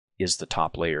coincidentally is the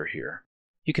top layer here.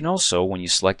 You can also, when you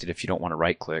select it, if you don't want to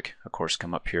right click, of course,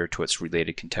 come up here to its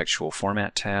related contextual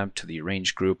format tab, to the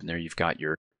Arrange group, and there you've got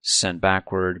your send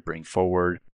backward, bring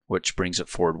forward, which brings it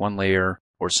forward one layer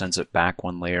or sends it back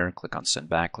one layer. Click on send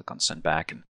back,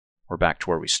 and we're back to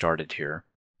where we started here.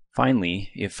 Finally,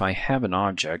 if I have an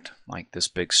object like this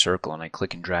big circle and I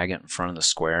click and drag it in front of the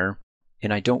square,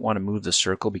 and I don't want to move the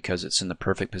circle because it's in the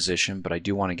perfect position, but I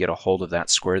do want to get a hold of that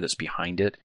square that's behind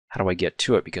it, how do I get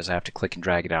to it? Because I have to click and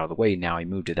drag it out of the way. Now I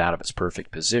moved it out of its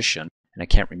perfect position, and I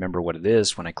can't remember what it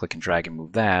is when I click and drag and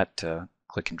move that.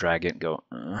 Click and drag it and go,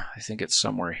 I think it's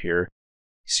somewhere here.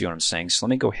 You see what I'm saying? So let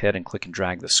me go ahead and click and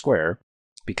drag the square.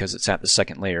 Because it's at the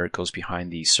second layer, it goes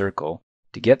behind the circle.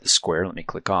 To get the square, let me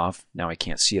click off. Now I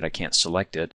can't see it, I can't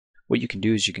select it. What you can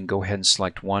do is you can go ahead and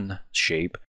select one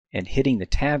shape, and hitting the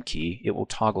tab key, it will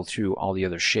toggle through all the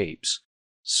other shapes.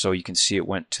 So you can see it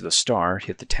went to the star,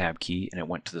 hit the tab key, and it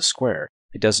went to the square.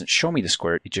 It doesn't show me the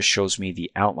square, it just shows me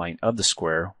the outline of the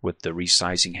square with the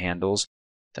resizing handles.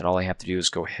 Then all I have to do is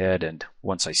go ahead and,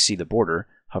 once I see the border,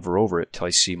 hover over it till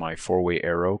I see my four-way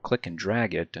arrow, click and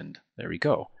drag it, and there we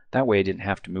go. That way I didn't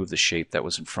have to move the shape that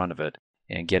was in front of it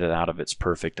and get it out of its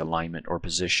perfect alignment or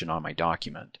position on my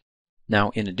document. Now,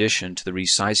 in addition to the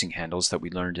resizing handles that we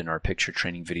learned in our picture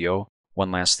training video,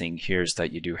 one last thing here is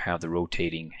that you do have the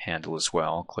rotating handle as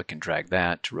well. Click and drag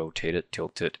that to rotate it,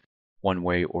 tilt it one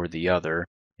way or the other.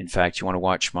 In fact, you want to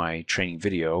watch my training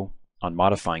video on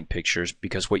modifying pictures,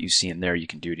 because what you see in there you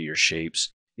can do to your shapes,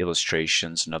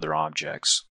 illustrations, and other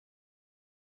objects.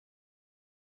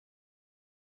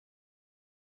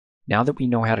 Now that we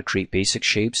know how to create basic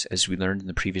shapes, as we learned in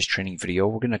the previous training video,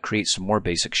 we're going to create some more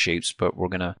basic shapes, but we're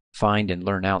going to find and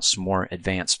learn out some more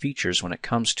advanced features when it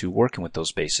comes to working with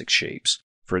those basic shapes.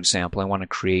 For example, I want to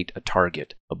create a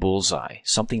target, a bullseye,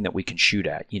 something that we can shoot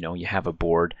at. You know, you have a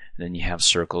board, and then you have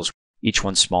circles, each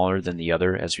one smaller than the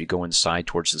other as we go inside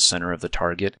towards the center of the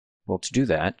target. Well, to do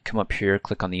that, come up here,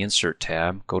 click on the Insert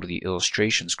tab, go to the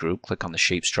Illustrations group, click on the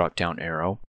Shapes drop-down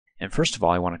arrow, and first of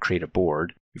all, I want to create a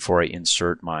board. Before I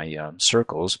insert my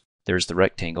circles, there's the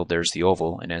rectangle, there's the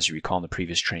oval, and as you recall in the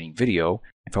previous training video,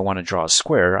 if I want to draw a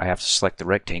square, I have to select the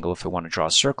rectangle. If I want to draw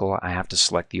a circle, I have to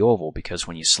select the oval, because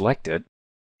when you select it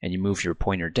and you move your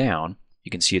pointer down,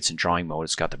 you can see it's in drawing mode,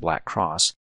 it's got the black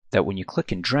cross, that when you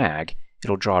click and drag,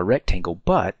 it'll draw a rectangle,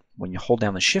 but when you hold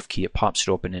down the shift key, it pops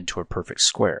it open into a perfect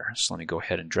square. So let me go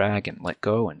ahead and drag and let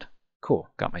go, and cool,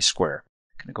 got my square.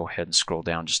 I'm going to go ahead and scroll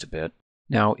down just a bit.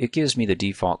 Now, it gives me the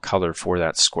default color for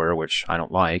that square, which I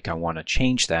don't like. I want to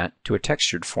change that to a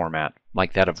textured format,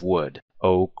 like that of wood,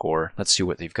 oak, or let's see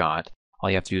what they've got. All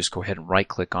you have to do is go ahead and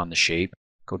right-click on the shape,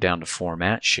 go down to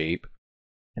Format, Shape,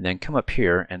 and then come up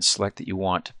here and select that you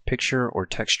want Picture or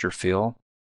Texture Fill,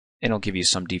 and it'll give you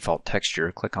some default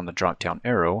texture. Click on the drop-down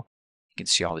arrow. You can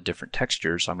see all the different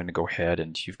textures. I'm going to go ahead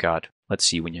and you've got, let's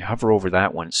see, when you hover over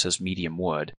that one, it says Medium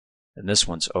Wood, and this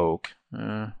one's Oak.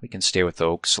 We can stay with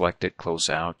Oak, select it, close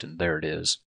out, and there it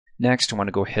is. Next, I want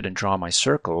to go ahead and draw my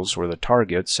circles, or the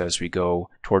targets, as we go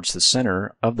towards the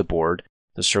center of the board.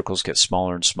 The circles get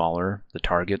smaller and smaller, the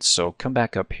targets, so come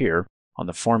back up here on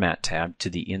the Format tab to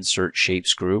the Insert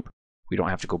Shapes group. We don't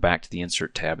have to go back to the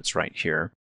Insert tab, it's right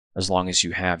here. As long as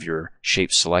you have your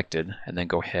shape selected, and then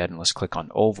go ahead and let's click on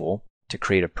Oval. To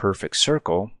create a perfect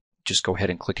circle, just go ahead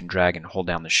and click and drag and hold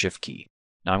down the Shift key.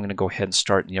 Now I'm going to go ahead and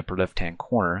start in the upper left-hand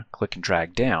corner, click and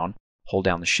drag down, hold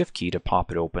down the Shift key to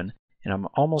pop it open, and I'm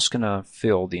almost going to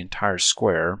fill the entire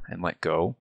square and let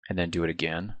go, and then do it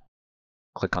again.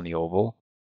 Click on the oval,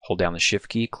 hold down the Shift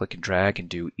key, click and drag, and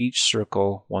do each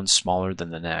circle one smaller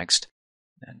than the next.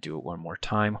 And do it one more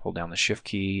time, hold down the Shift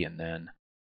key, and then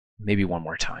maybe one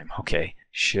more time. Okay,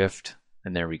 Shift,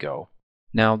 and there we go.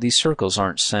 Now these circles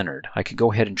aren't centered. I could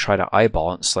go ahead and try to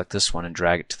eyeball it and select this one and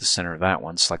drag it to the center of that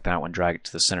one, select that one, drag it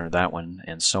to the center of that one,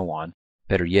 and so on.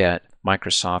 Better yet,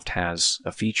 Microsoft has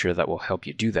a feature that will help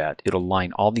you do that. It'll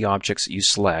align all the objects that you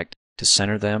select to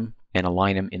center them and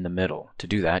align them in the middle. To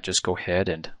do that, just go ahead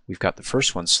and we've got the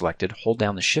first one selected, hold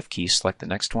down the Shift key, select the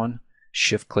next one,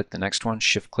 Shift click the next one,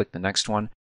 Shift click the next one,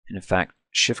 and in fact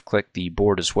Shift click the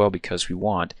board as well because we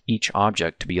want each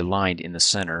object to be aligned in the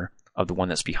center of the one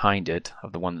that's behind it,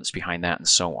 of the one that's behind that, and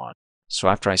so on. So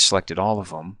after I selected all of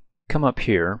them, come up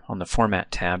here on the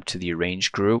Format tab to the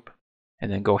Arrange group,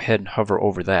 and then go ahead and hover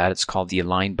over that. It's called the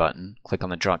Align button. Click on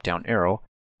the drop-down arrow.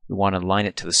 We want to align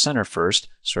it to the center first,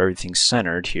 so everything's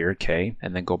centered here, okay,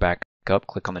 and then go back up,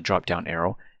 click on the drop-down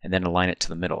arrow, and then align it to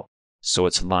the middle. So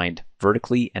it's aligned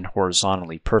vertically and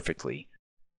horizontally perfectly.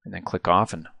 And then click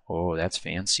off, and oh, that's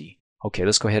fancy. Okay,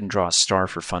 let's go ahead and draw a star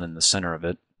for fun in the center of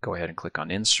it. Go ahead and click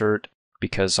on Insert.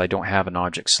 Because I don't have an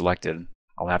object selected,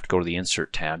 I'll have to go to the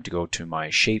Insert tab to go to my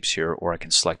shapes here, or I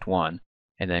can select one,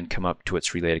 and then come up to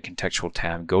its related contextual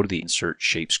tab, go to the Insert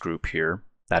Shapes group here.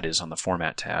 That is on the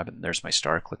Format tab, and there's my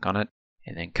star. Click on it,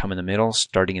 and then come in the middle,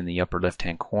 starting in the upper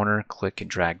left-hand corner, click and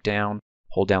drag down,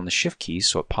 hold down the Shift key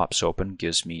so it pops open,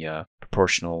 gives me a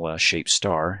proportional shaped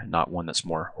star, not one that's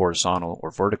more horizontal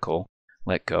or vertical.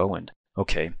 Let go, and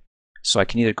okay. So I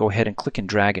can either go ahead and click and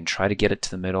drag and try to get it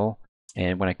to the middle,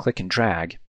 and when I click and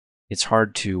drag, it's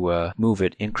hard to move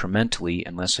it incrementally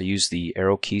unless I use the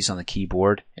arrow keys on the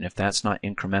keyboard, and if that's not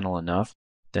incremental enough,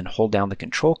 then hold down the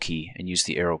Control key and use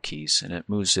the arrow keys, and it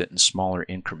moves it in smaller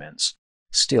increments.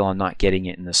 Still, I'm not getting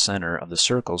it in the center of the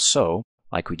circle, so,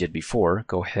 like we did before,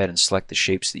 go ahead and select the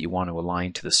shapes that you want to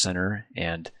align to the center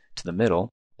and to the middle.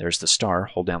 There's the star,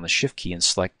 hold down the Shift key and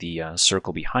select the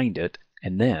circle behind it,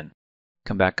 and then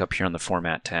come back up here on the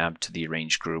Format tab to the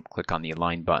Arrange group, click on the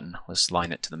Align button. Let's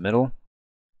align it to the middle.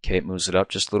 Okay, it moves it up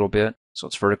just a little bit, so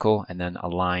it's vertical, and then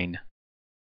align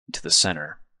to the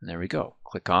center. And there we go.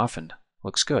 Click off, and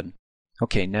looks good.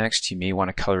 Okay, next you may want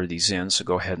to color these in, so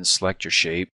go ahead and select your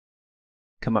shape.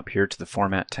 Come up here to the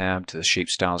Format tab, to the Shape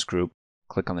Styles group,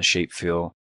 click on the Shape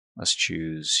Fill. Let's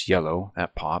choose yellow,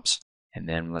 that pops. And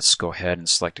then let's go ahead and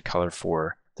select a color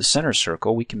for the center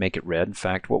circle. We can make it red. In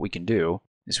fact, what we can do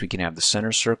is we can have the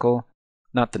center circle,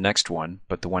 not the next one,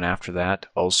 but the one after that,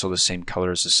 also the same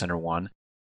color as the center one.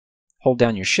 Hold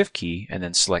down your Shift key and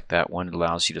then select that one. It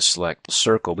allows you to select the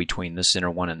circle between this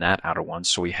inner one and that outer one.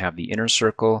 So we have the inner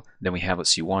circle, then we have,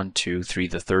 let's see, 1, 2, 3,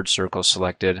 the third circle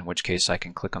selected, in which case I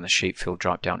can click on the Shape Fill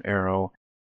drop-down arrow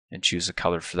and choose a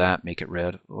color for that, make it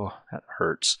red. Oh, that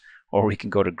hurts. Or we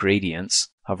can go to Gradients,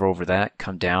 hover over that,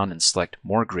 come down and select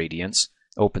More Gradients,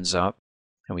 opens up,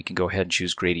 and we can go ahead and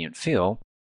choose Gradient Fill.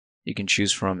 You can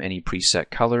choose from any preset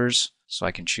colors, so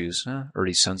I can choose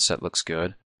Early Sunset looks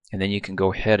good. And then you can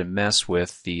go ahead and mess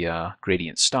with the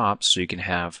gradient stops, so you can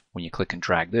have, when you click and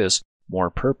drag this, more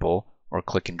purple, or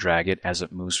click and drag it as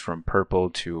it moves from purple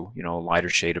to, a lighter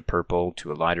shade of purple to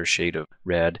a lighter shade of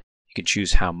red. You can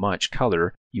choose how much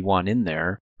color you want in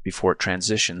there before it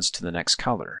transitions to the next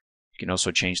color. You can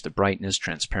also change the brightness,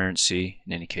 transparency.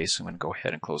 In any case, I'm going to go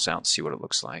ahead and close out and see what it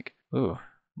looks like. Ooh, a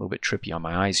little bit trippy on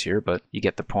my eyes here, but you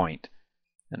get the point.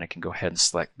 Then I can go ahead and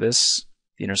select this,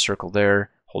 the inner circle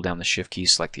there, hold down the Shift key,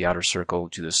 select the outer circle,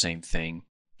 do the same thing.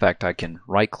 In fact, I can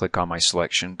right-click on my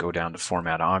selection, go down to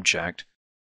Format Object,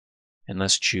 and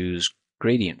let's choose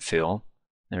Gradient Fill.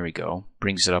 There we go,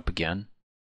 brings it up again.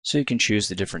 So you can choose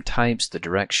the different types, the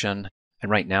direction,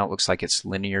 and right now it looks like it's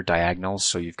linear diagonal,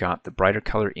 so you've got the brighter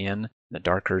color in, the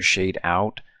darker shade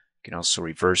out. You can also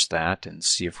reverse that and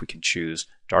see if we can choose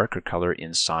darker color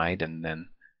inside and then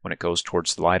When it goes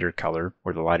towards the lighter color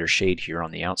or the lighter shade here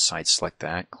on the outside, select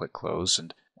that, click close,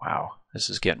 and wow, this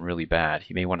is getting really bad.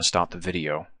 You may want to stop the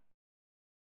video.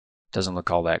 Doesn't look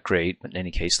all that great, but in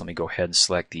any case, let me go ahead and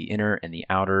select the inner and the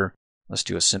outer. Let's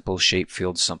do a simple shape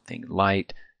field, something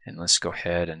light, and let's go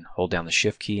ahead and hold down the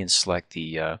shift key and select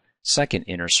the second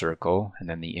inner circle and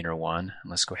then the inner one. And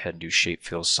let's go ahead and do shape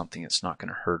fill, something that's not going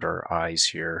to hurt our eyes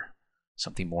here,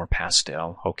 something more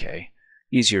pastel. Okay,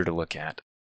 easier to look at.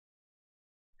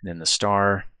 And then the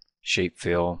star, shape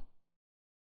fill,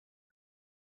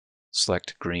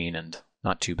 select green, and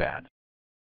not too bad.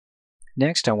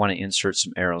 Next, I want to insert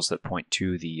some arrows that point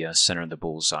to the center of the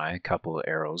bullseye, a couple of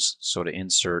arrows. So to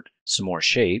insert some more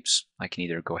shapes, I can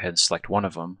either go ahead and select one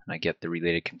of them, and I get the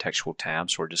related contextual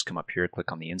tabs, or just come up here,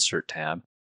 click on the Insert tab,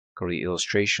 go to the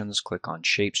Illustrations, click on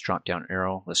Shapes, drop-down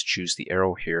arrow. Let's choose the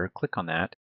arrow here, click on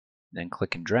that, then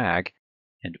click and drag,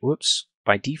 and whoops,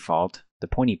 by default, the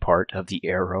pointy part of the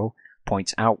arrow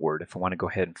points outward. If I want to go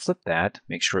ahead and flip that,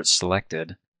 make sure it's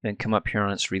selected, then come up here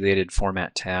on its related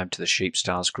Format tab to the Shape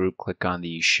Styles group, click on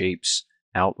the Shapes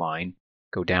outline,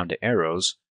 go down to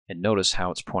Arrows, and notice how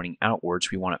it's pointing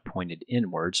outwards. We want it pointed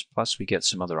inwards, plus we get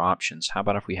some other options. How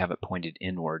about if we have it pointed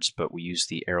inwards, but we use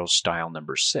the arrow style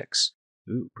number 6?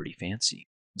 Ooh, pretty fancy.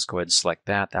 Let's go ahead and select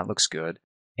that. That looks good.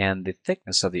 And the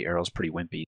thickness of the arrow is pretty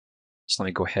wimpy. So let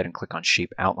me go ahead and click on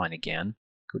Shape Outline again,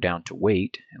 go down to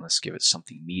Weight, and let's give it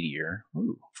something meatier.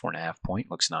 Ooh, 4.5 point,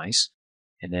 looks nice.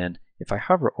 And then if I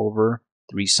hover over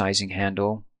the resizing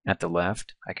handle at the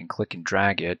left, I can click and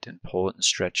drag it and pull it and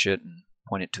stretch it and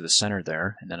point it to the center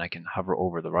there. And then I can hover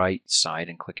over the right side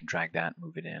and click and drag that and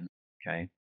move it in. Okay.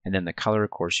 And then the color, of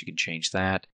course, you can change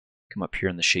that. Come up here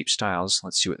in the Shape Styles.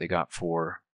 Let's see what they got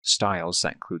for styles.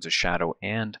 That includes a shadow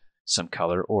and some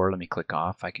color. Or let me click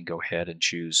off. I can go ahead and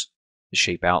choose the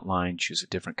shape outline, choose a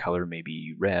different color,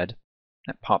 maybe red.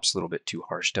 That pops a little bit too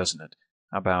harsh, doesn't it?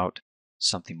 How about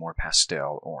something more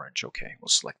pastel orange? Okay, we'll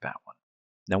select that one.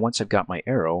 Now once I've got my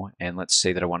arrow, and let's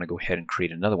say that I want to go ahead and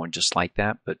create another one just like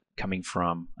that, but coming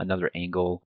from another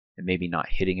angle and maybe not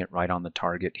hitting it right on the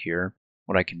target here,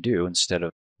 what I can do, instead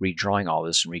of redrawing all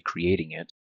this and recreating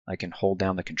it, I can hold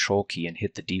down the Control key and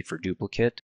hit the D for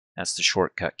duplicate. That's the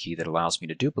shortcut key that allows me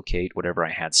to duplicate whatever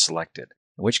I had selected.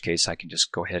 In which case I can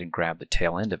just go ahead and grab the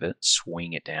tail end of it,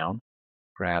 swing it down,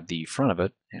 grab the front of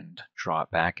it and draw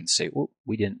it back and say, oh,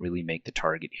 we didn't really make the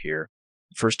target here.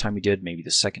 The first time we did, maybe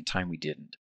the second time we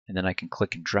didn't. And then I can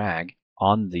click and drag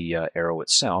on the arrow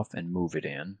itself and move it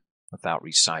in without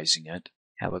resizing it.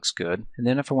 That looks good. And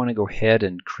then if I want to go ahead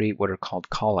and create what are called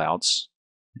callouts,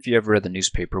 if you ever read the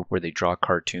newspaper where they draw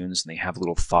cartoons and they have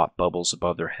little thought bubbles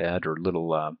above their head or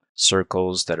little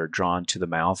circles that are drawn to the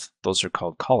mouth, those are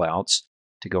called callouts.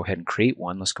 To go ahead and create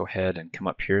one, let's go ahead and come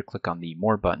up here, click on the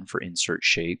More button for Insert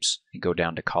Shapes, and go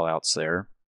down to callouts there.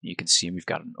 You can see we've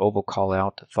got an oval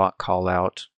callout, a thought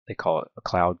callout. They call it a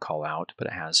cloud callout, but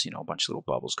it has, a bunch of little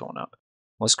bubbles going up.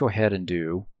 Let's go ahead and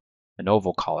do an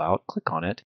oval callout. Click on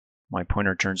it. My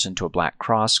pointer turns into a black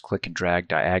cross. Click and drag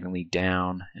diagonally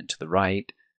down and to the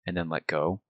right, and then let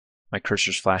go. My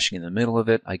cursor's flashing in the middle of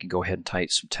it. I can go ahead and type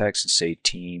some text and say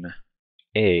Team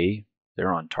A.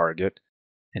 They're on target.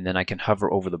 And then I can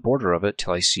hover over the border of it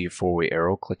till I see a four-way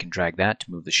arrow, click and drag that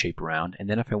to move the shape around. And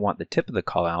then if I want the tip of the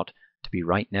callout to be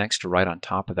right next or right on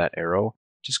top of that arrow,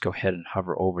 just go ahead and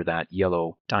hover over that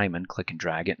yellow diamond, click and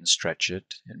drag it and stretch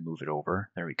it and move it over.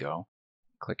 There we go.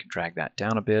 Click and drag that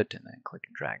down a bit and then click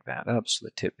and drag that up so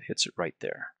the tip hits it right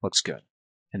there. Looks good.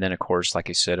 And then of course, like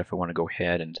I said, if I want to go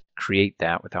ahead and create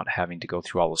that without having to go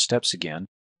through all the steps again,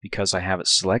 because I have it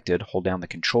selected, hold down the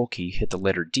Control key, hit the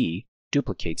letter D,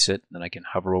 duplicates it, and then I can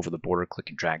hover over the border, click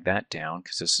and drag that down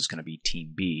because this is going to be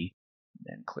Team B, and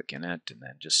then click in it and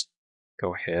then just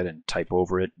go ahead and type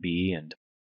over it B, and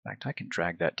in fact I can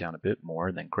drag that down a bit more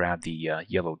and then grab the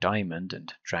yellow diamond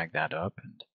and drag that up,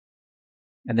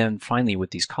 and then finally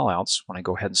with these callouts, when I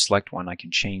go ahead and select one, I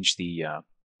can change the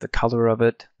color of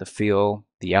it, the feel,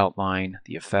 the outline,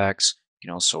 the effects. You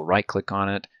can also right click on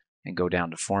it and go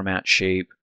down to Format Shape.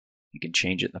 You can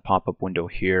change it in the pop-up window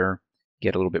here,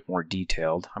 get a little bit more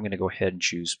detailed. I'm going to go ahead and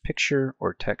choose Picture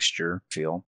or Texture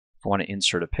Fill. If I want to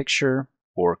insert a picture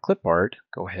or clip art,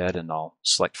 go ahead and I'll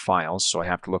select Files. So I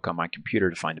have to look on my computer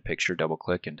to find a picture, double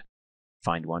click and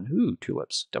find one. Ooh,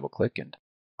 tulips. Double click and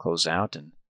close out,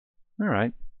 and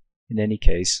alright. In any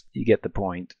case, you get the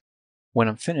point. When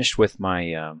I'm finished with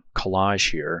my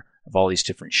collage here of all these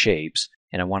different shapes,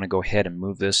 and I want to go ahead and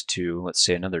move this to, let's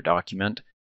say, another document,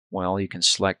 well, you can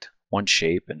select one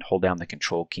shape and hold down the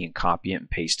Control key and copy it and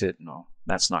paste it. No,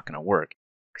 that's not going to work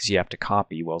because you have to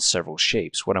copy, well, several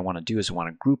shapes. What I want to do is I want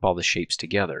to group all the shapes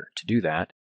together. To do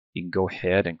that, you can go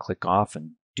ahead and click off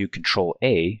and do Control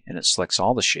A and it selects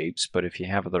all the shapes, but if you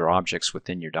have other objects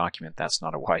within your document, that's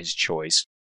not a wise choice.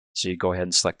 So you go ahead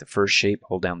and select the first shape,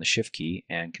 hold down the Shift key,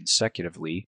 and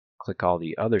consecutively click all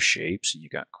the other shapes. And you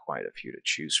got quite a few to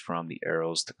choose from, the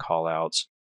arrows, the callouts.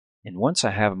 And once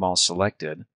I have them all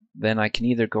selected, then I can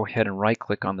either go ahead and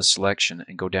right-click on the selection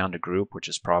and go down to Group, which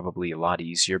is probably a lot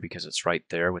easier because it's right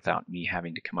there without me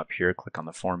having to come up here, click on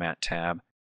the Format tab,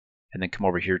 and then come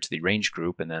over here to the Arrange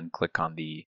Group and then click on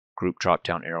the Group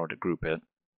drop-down arrow to group it.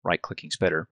 Right-clicking's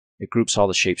better. It groups all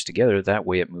the shapes together, that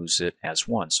way it moves it as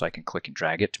one. So I can click and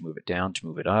drag it to move it down, to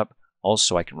move it up.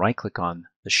 Also, I can right-click on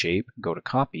the shape, go to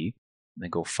Copy, and then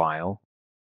go File,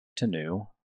 to New,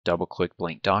 double-click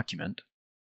Blank Document,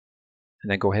 and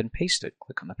then go ahead and paste it.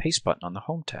 Click on the Paste button on the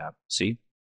Home tab. See?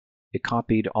 It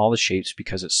copied all the shapes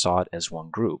because it saw it as one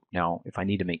group. Now, if I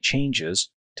need to make changes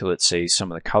to, let's say,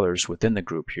 some of the colors within the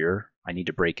group here, I need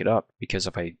to break it up because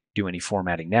if I do any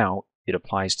formatting now, it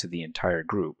applies to the entire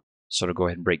group. So to go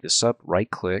ahead and break this up,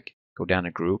 right-click, go down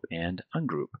to Group, and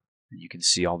Ungroup. And you can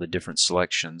see all the different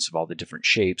selections of all the different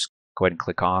shapes. Go ahead and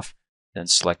click off, then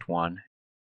select one,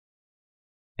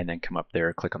 and then come up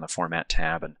there, click on the Format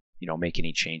tab, and make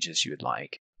any changes you would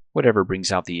like. Whatever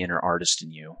brings out the inner artist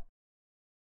in you.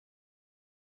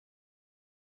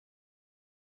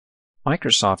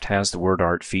 Microsoft has the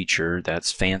WordArt feature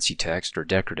that's fancy text or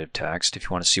decorative text. If you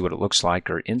want to see what it looks like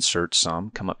or insert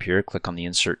some, come up here, click on the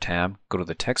Insert tab, go to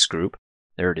the text group.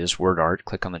 There it is, WordArt.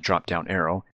 Click on the drop-down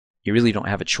arrow. You really don't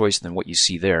have a choice than what you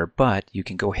see there, but you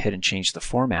can go ahead and change the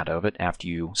format of it after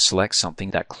you select something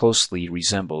that closely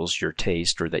resembles your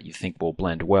taste or that you think will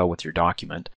blend well with your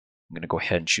document. I'm going to go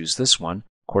ahead and choose this one.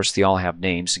 Of course, they all have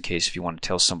names in case if you want to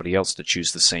tell somebody else to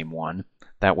choose the same one.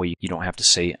 That way you don't have to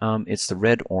say, it's the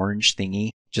red-orange thingy.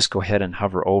 Just go ahead and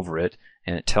hover over it,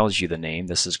 and it tells you the name.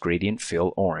 This is Gradient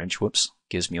Fill Orange. Whoops,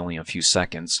 gives me only a few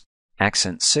seconds.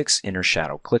 Accent 6, Inner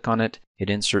Shadow. Click on it.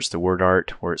 It inserts the WordArt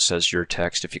where it says your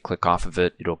text. If you click off of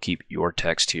it, it'll keep your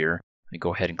text here. I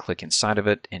go ahead and click inside of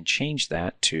it and change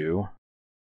that to,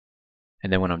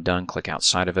 and then when I'm done, click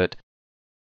outside of it.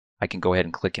 I can go ahead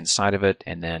and click inside of it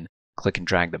and then click and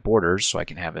drag the borders so I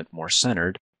can have it more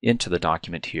centered into the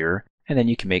document here. And then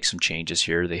you can make some changes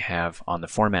here. They have on the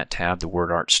Format tab the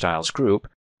WordArt Styles group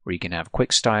where you can have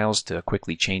quick styles to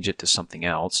quickly change it to something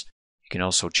else. You can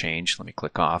also change, let me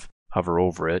click off, hover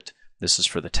over it. This is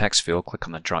for the text fill. Click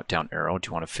on the drop down arrow. Do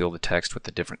you want to fill the text with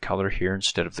a different color here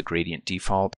instead of the gradient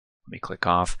default? Let me click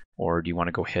off. Or do you want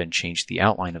to go ahead and change the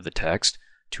outline of the text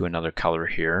to another color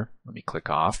here? Let me click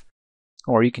off.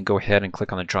 Or you can go ahead and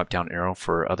click on the drop down arrow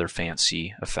for other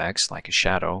fancy effects like a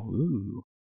shadow. Ooh.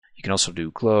 You can also do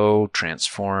glow,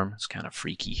 transform. It's kind of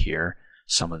freaky here,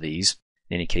 some of these.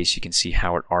 In any case, you can see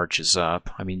how it arches up.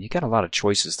 I mean, you got a lot of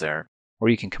choices there. Or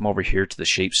you can come over here to the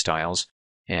shape styles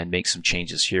and make some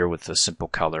changes here with a simple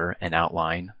color and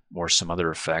outline or some other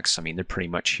effects. I mean, they're pretty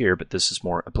much here, but this is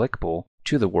more applicable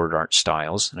to the WordArt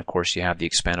styles. And of course, you have the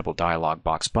expandable dialog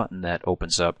box button that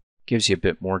opens up, gives you a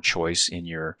bit more choice in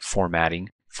your formatting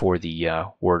for the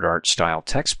WordArt style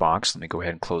text box. Let me go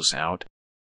ahead and close out.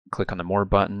 Click on the More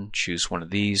button, choose one of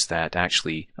these that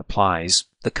actually applies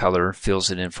the color, fills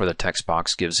it in for the text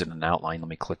box, gives it an outline. Let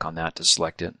me click on that to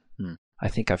select it. I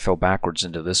think I fell backwards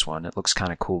into this one. It looks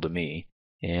kind of cool to me.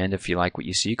 And if you like what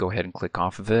you see, go ahead and click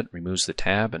off of it, removes the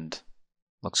tab, and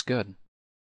looks good.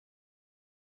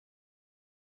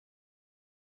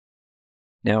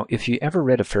 Now, if you ever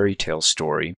read a fairy tale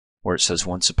story where it says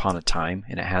Once Upon a Time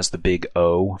and it has the big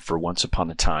O for Once Upon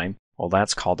a Time, well,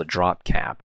 that's called a drop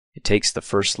cap. It takes the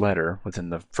first letter within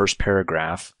the first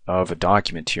paragraph of a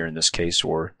document here in this case,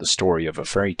 or the story of a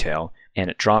fairy tale, and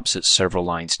it drops it several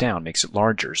lines down, makes it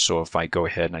larger. So if I go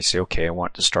ahead and I say, okay, I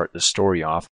want to start this story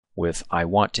off with I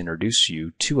want to introduce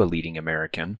you to a leading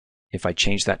American. If I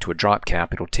change that to a drop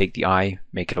cap, it'll take the I,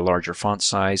 make it a larger font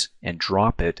size, and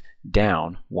drop it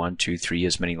down 1, 2, 3,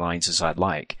 as many lines as I'd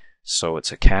like. So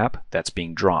it's a cap that's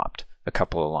being dropped a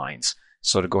couple of lines.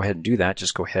 So to go ahead and do that,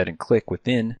 just go ahead and click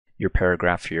within your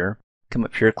paragraph here. Come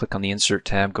up here, click on the Insert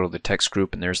tab, go to the text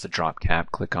group, and there's the drop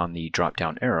cap. Click on the drop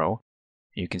down arrow.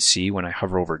 You can see when I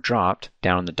hover over dropped,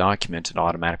 down in the document, it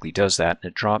automatically does that, and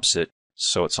it drops it.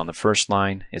 So it's on the first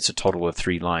line. It's a total of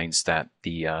 3 lines that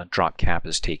the drop cap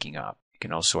is taking up. You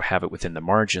can also have it within the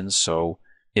margins, so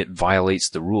it violates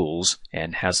the rules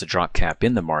and has the drop cap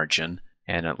in the margin,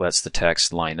 and it lets the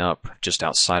text line up just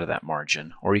outside of that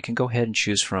margin. Or you can go ahead and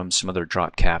choose from some other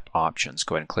drop cap options.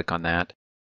 Go ahead and click on that.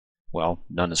 Well,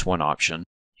 none is one option.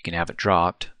 You can have it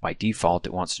dropped. By default,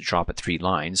 it wants to drop at 3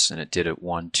 lines, and it did it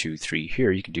 1, 2, 3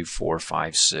 here. You can do 4,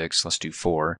 5, 6. Let's do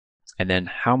 4. And then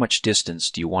how much distance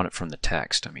do you want it from the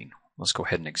text? I mean, Let's go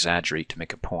ahead and exaggerate to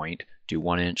make a point. Do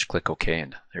 1 inch, click OK,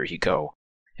 and there you go.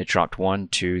 It dropped 1,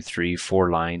 2, 3,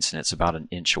 4 lines, and it's about an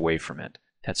inch away from it.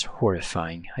 That's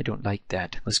horrifying. I don't like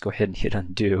that. Let's go ahead and hit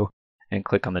undo and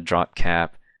click on the drop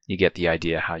cap. You get the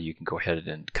idea how you can go ahead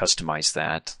and customize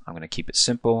that. I'm going to keep it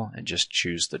simple and just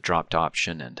choose the dropped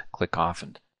option and click off,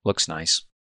 and looks nice.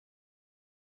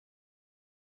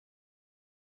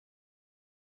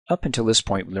 Up until this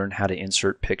point, we learned how to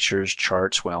insert pictures,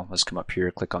 charts. Well, let's come up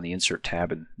here, click on the Insert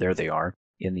tab, and there they are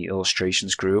in the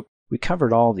Illustrations group. We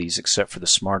covered all these except for the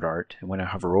SmartArt, and when I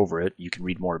hover over it, you can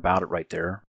read more about it right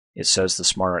there. It says the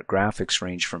SmartArt graphics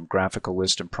range from graphical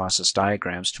list and process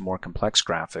diagrams to more complex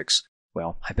graphics.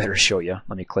 Well, I better show you.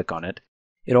 Let me click on it.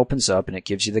 It opens up and it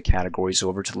gives you the categories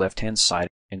over to the left-hand side,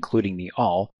 including the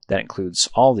All. That includes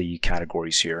all the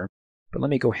categories here. But let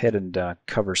me go ahead and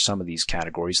cover some of these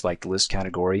categories, like the list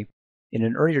category. In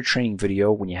an earlier training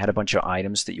video, when you had a bunch of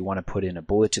items that you want to put in a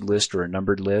bulleted list or a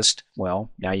numbered list,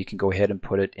 well, now you can go ahead and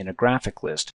put it in a graphic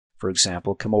list. For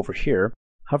example, come over here,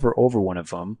 hover over one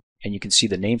of them, and you can see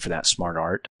the name for that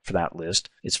SmartArt, for that list.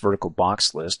 It's vertical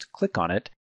box list. Click on it,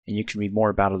 and you can read more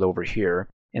about it over here.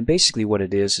 And basically what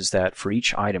it is that for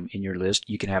each item in your list,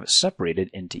 you can have it separated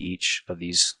into each of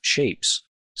these shapes.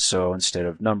 So instead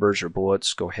of numbers or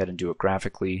bullets, go ahead and do it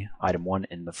graphically. Item 1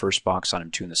 in the first box,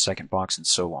 item 2 in the second box, and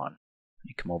so on.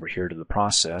 You come over here to the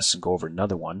process and go over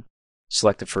another one.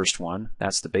 Select the first one.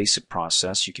 That's the basic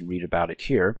process. You can read about it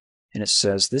here. And it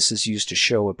says this is used to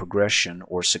show a progression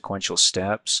or sequential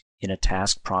steps in a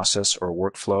task, process, or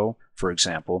workflow. For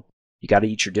example, you got to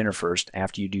eat your dinner first.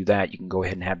 After you do that, you can go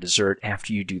ahead and have dessert.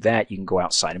 After you do that, you can go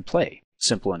outside and play.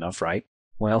 Simple enough, right?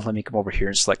 Well, let me come over here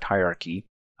and select hierarchy.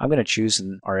 I'm going to choose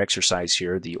in our exercise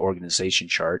here the organization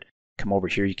chart. Come over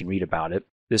here, you can read about it.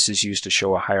 This is used to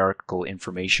show a hierarchical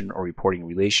information or reporting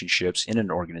relationships in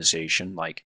an organization,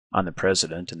 like I'm the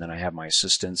president, and then I have my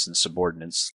assistants and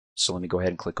subordinates. So let me go ahead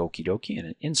and click Okie dokie, and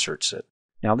it inserts it.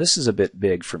 Now this is a bit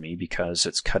big for me because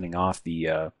it's cutting off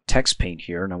the text pane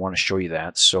here, and I want to show you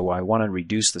that. So I want to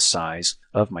reduce the size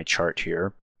of my chart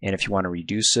here. And if you want to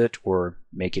reduce it or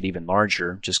make it even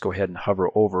larger, just go ahead and hover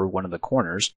over one of the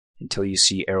corners until you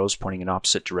see arrows pointing in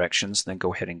opposite directions. Then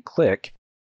go ahead and click.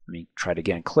 Let me try it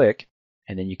again. Click,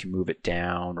 and then you can move it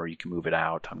down or you can move it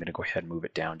out. I'm going to go ahead and move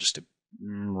it down just to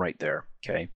right there.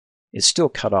 Okay, it's still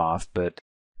cut off, but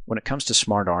when it comes to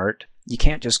SmartArt, you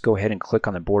can't just go ahead and click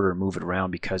on the border and move it around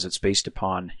because it's based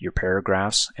upon your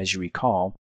paragraphs. As you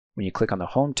recall, when you click on the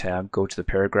Home tab, go to the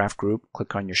paragraph group,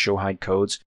 click on your Show Hide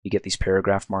Codes, you get these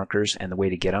paragraph markers, and the way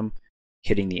to get them,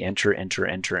 hitting the Enter, Enter,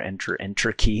 Enter, Enter,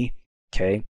 Enter key.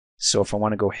 Okay, so if I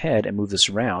want to go ahead and move this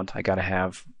around, I got to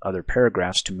have other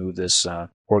paragraphs to move this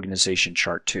organization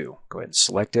chart to. Go ahead and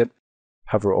select it,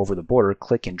 hover over the border,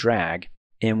 click and drag,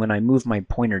 and when I move my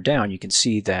pointer down, you can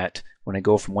see that when I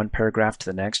go from one paragraph to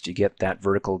the next, you get that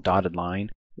vertical dotted line.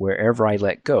 Wherever I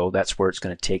let go, that's where it's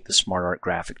going to take the SmartArt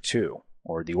graphic to,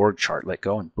 or the org chart. Let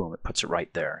go, and boom, it puts it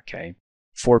right there. Okay,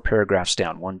 4 paragraphs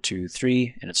down, 1, 2,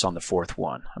 3, and it's on the 4th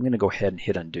one. I'm going to go ahead and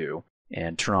hit undo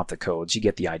and turn off the codes. You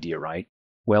get the idea, right?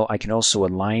 Well, I can also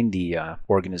align the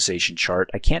organization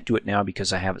chart. I can't do it now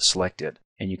because I have it selected,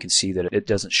 and you can see that it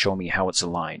doesn't show me how it's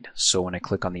aligned. So when I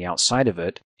click on the outside of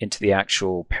it into the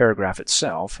actual paragraph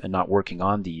itself and not working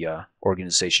on the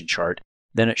organization chart,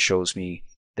 then it shows me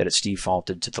that it's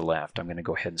defaulted to the left. I'm going to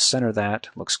go ahead and center that.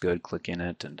 Looks good. Click in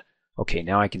it, and okay,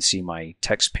 now I can see my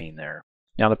text pane there.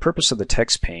 Now the purpose of the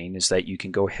text pane is that you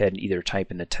can go ahead and either type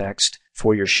in the text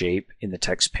for your shape in the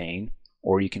text pane,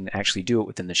 or you can actually do it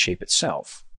within the shape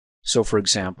itself. So for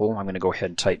example, I'm going to go ahead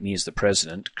and type me as the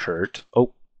president, Kurt.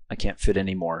 Oh, I can't fit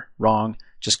anymore. Wrong.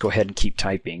 Just go ahead and keep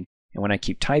typing. And when I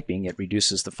keep typing, it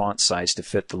reduces the font size to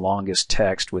fit the longest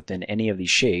text within any of these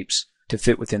shapes to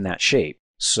fit within that shape.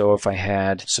 So if I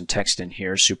had some text in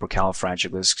here,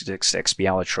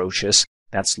 supercalifragilisticexpialidocious,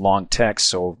 that's long text,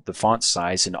 so the font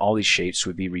size in all these shapes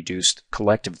would be reduced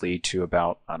collectively to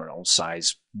about, I don't know,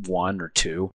 size 1 or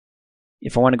 2.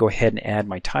 If I want to go ahead and add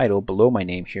my title below my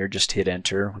name here, just hit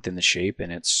enter within the shape,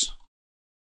 and it's...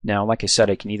 Now, like I said,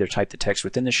 I can either type the text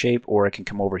within the shape, or I can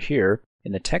come over here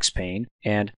in the text pane,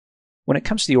 and when it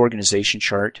comes to the organization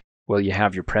chart, well, you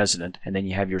have your president, and then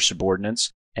you have your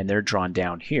subordinates, and they're drawn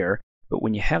down here. But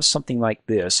when you have something like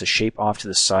this, a shape off to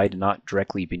the side and not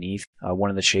directly beneath one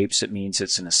of the shapes, it means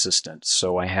it's an assistant.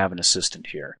 So I have an assistant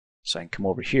here. So I can come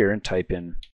over here and type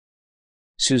in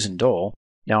Susan Dole.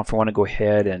 Now if I want to go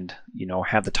ahead and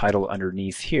have the title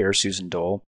underneath here, Susan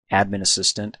Dole, admin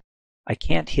assistant, I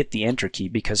can't hit the enter key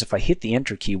because if I hit the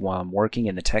enter key while I'm working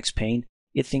in the text pane,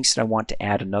 it thinks that I want to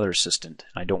add another assistant.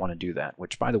 And I don't want to do that,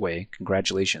 which by the way,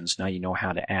 congratulations, now you know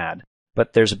how to add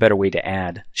But there's a better way to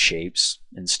add shapes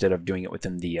instead of doing it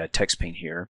within the text pane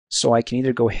here. So I can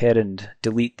either go ahead and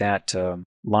delete that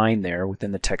line there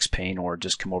within the text pane, or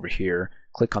just come over here,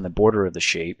 click on the border of the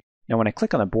shape. Now when I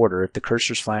click on the border, if the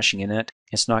cursor's flashing in it,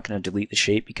 it's not going to delete the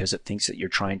shape because it thinks that you're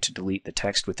trying to delete the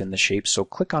text within the shape. So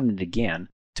click on it again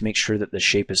to make sure that the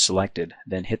shape is selected,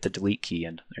 then hit the delete key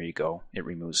and there you go, it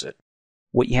removes it.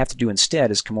 What you have to do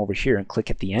instead is come over here and click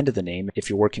at the end of the name. If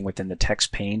you're working within the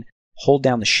text pane, hold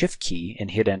down the shift key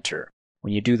and hit enter.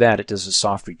 When you do that, it does a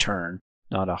soft return,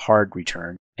 not a hard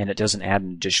return, and it doesn't add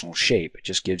an additional shape. It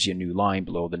just gives you a new line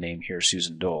below the name here,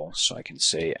 Susan Dole. So I can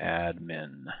say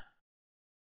admin.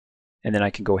 And then I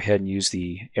can go ahead and use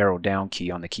the arrow down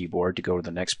key on the keyboard to go to the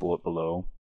next bullet below.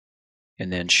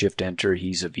 And then shift enter,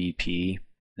 he's a VP.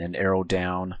 Then arrow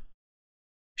down,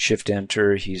 shift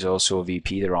enter, he's also a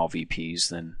VP. They're all VPs.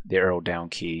 Then the arrow down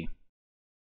key,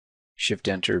 shift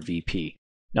enter, VP.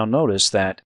 Now notice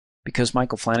that because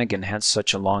Michael Flanagan has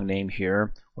such a long name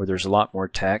here, where there's a lot more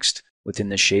text within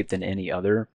the shape than any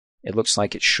other, it looks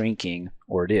like it's shrinking,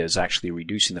 or it is actually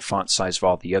reducing the font size of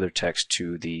all the other text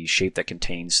to the shape that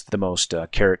contains the most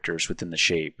characters within the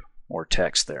shape or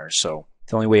text there. So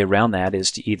the only way around that is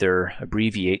to either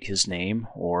abbreviate his name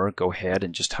or go ahead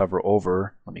and just hover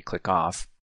over, let me click off,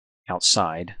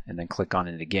 outside, and then click on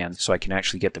it again so I can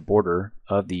actually get the border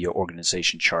of the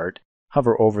organization chart.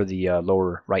 Hover over the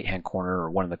lower right hand corner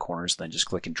or one of the corners, then just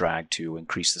click and drag to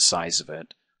increase the size of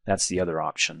it. That's the other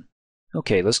option.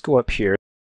 Okay, let's go up here.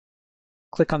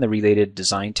 Click on the related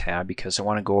design tab because I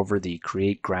want to go over the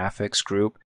create graphics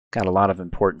group. Got a lot of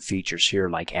important features here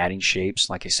like adding shapes.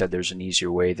 Like I said, there's an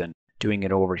easier way than doing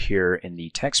it over here in the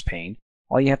text pane.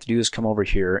 All you have to do is come over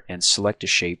here and select a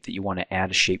shape that you want to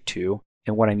add a shape to.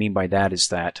 And what I mean by that is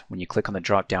that when you click on the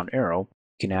drop down arrow,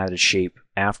 you can add a shape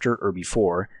after or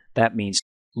before. That means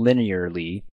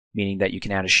linearly, meaning that you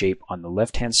can add a shape on the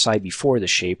left hand side before the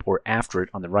shape or after it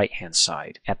on the right hand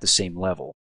side at the same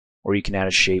level. Or you can add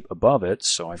a shape above it,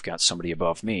 so I've got somebody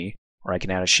above me, or I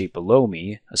can add a shape below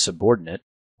me, a subordinate,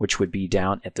 which would be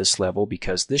down at this level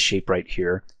because this shape right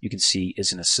here you can see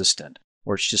is an assistant,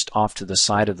 or it's just off to the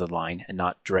side of the line and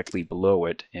not directly below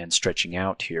it and stretching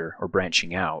out here or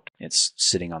branching out. It's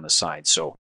sitting on the side.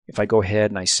 So if I go ahead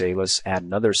and I say let's add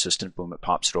another assistant, boom, it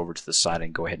pops it over to the side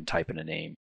and go ahead and type in a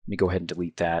name. Let me go ahead and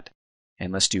delete that.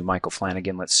 And let's do Michael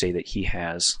Flanagan. Let's say that he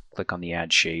has, click on the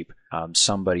add shape,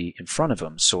 somebody in front of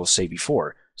him. So we'll say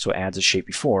before. So it adds a shape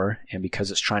before, and because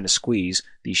it's trying to squeeze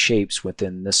these shapes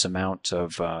within this amount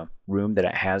of room that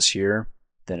it has here,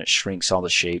 then it shrinks all the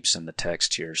shapes and the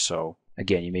text here. So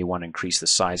again, you may want to increase the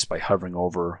size by hovering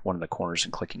over one of the corners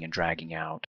and clicking and dragging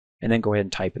out. And then go ahead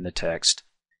and type in the text,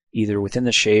 either within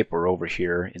the shape or over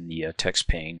here in the text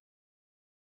pane.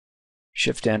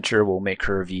 Shift enter will make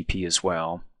her a VP as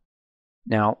well.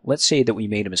 Now, let's say that we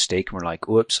made a mistake and we're like,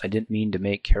 oops, I didn't mean to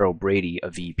make Carol Brady a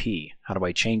VP. How do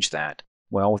I change that?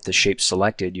 Well, with the shape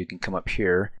selected, you can come up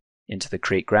here into the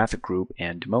Create Graphic group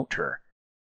and demote her.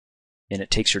 And it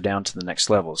takes her down to the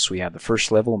next level. So we have the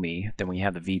first level, me, then we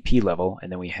have the VP level,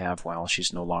 and then we have, well,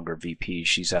 she's no longer a VP.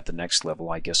 She's at the next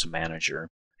level, I guess a manager.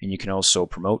 And you can also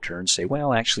promote her and say,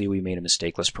 well, actually, we made a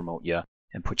mistake. Let's promote you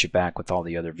and put you back with all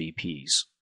the other VPs.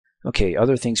 Okay,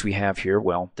 other things we have here,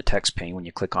 well, the text pane, when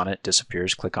you click on it, it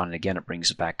disappears. Click on it again, it brings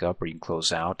it back up, or you can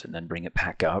close out and then bring it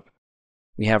back up.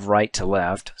 We have right to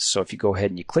left, so if you go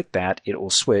ahead and you click that, it will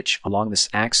switch along this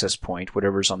access point,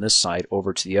 whatever's on this side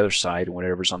over to the other side, and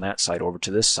whatever's on that side over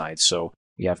to this side. So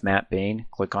we have Matt Bain,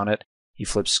 click on it, he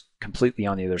flips completely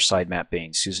on the other side, Matt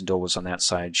Bain. Susan Dole was on that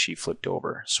side, she flipped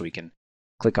over. So we can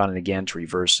click on it again to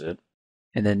reverse it.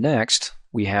 And then next,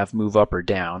 we have move up or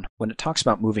down. When it talks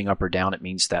about moving up or down, it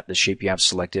means that the shape you have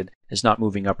selected is not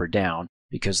moving up or down,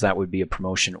 because that would be a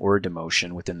promotion or a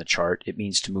demotion within the chart. It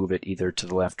means to move it either to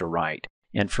the left or right.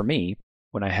 And for me,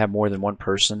 when I have more than one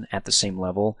person at the same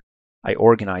level, I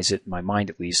organize it in my mind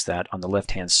at least that on the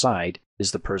left-hand side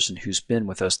is the person who's been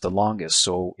with us the longest.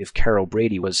 So if Carol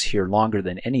Brady was here longer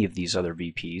than any of these other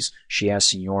VPs, she has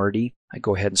seniority. I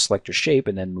go ahead and select her shape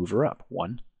and then move her up.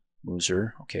 One. Moves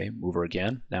her, okay, move her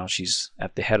again. Now she's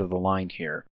at the head of the line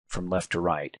here from left to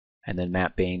right. And then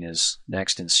Matt Bain is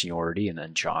next in seniority, and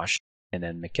then Josh, and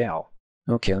then Mikkel.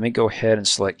 Okay, let me go ahead and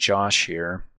select Josh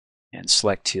here and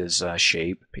select his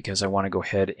shape because I want to go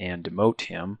ahead and demote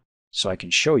him so I can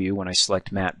show you when I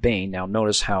select Matt Bain. Now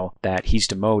notice how that he's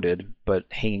demoted but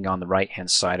hanging on the right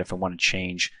hand side. If I want to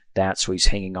change that so he's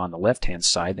hanging on the left hand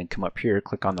side, then come up here,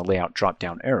 click on the layout drop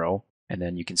down arrow, and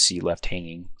then you can see left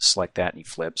hanging. Select that and he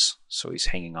flips, so he's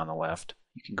hanging on the left.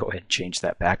 You can go ahead and change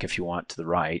that back if you want to the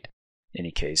right. In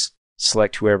any case,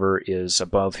 select whoever is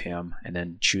above him and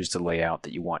then choose the layout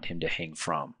that you want him to hang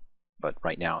from. but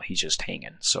right now he's just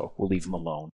hanging, so we'll leave him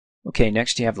alone. Okay,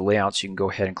 next you have the layouts. You can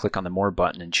go ahead and click on the More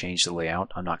button and change the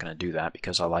layout. I'm not going to do that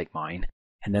because I like mine.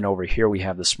 And then over here we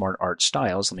have the SmartArt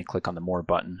styles. Let me click on the More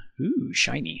button. Ooh,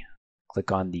 shiny.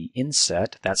 Click on the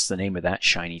Inset. That's the name of that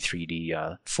shiny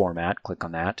 3D format. Click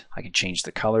on that. I can change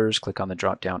the colors. Click on the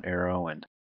drop down arrow and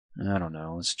I don't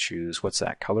know, let's choose, what's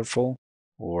that, colorful?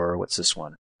 Or what's this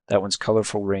one? That one's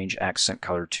colorful range accent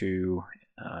color 2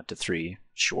 to 3.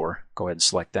 Sure, go ahead and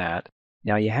select that.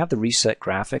 Now you have the reset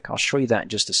graphic. I'll show you that in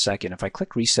just a second. If I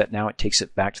click reset now, it takes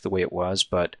it back to the way it was,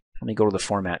 but let me go to the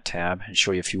format tab and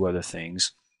show you a few other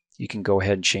things. You can go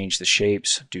ahead and change the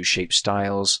shapes, do shape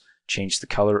styles, change the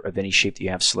color of any shape that you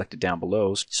have selected down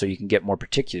below, so you can get more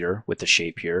particular with the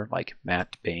shape here, like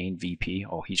Matt Bain, VP.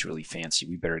 Oh, he's really fancy.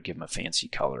 We better give him a fancy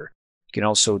color. You can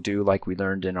also do, like we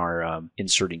learned in our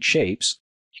inserting shapes,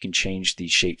 you can change the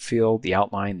shape field, the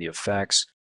outline, the effects.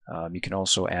 You can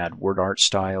also add WordArt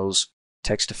styles,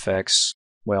 text effects.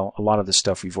 Well, a lot of the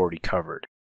stuff we've already covered.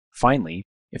 Finally,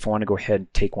 if I want to go ahead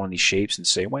and take one of these shapes and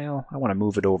say, well, I want to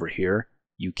move it over here,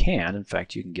 you can. In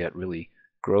fact, you can get really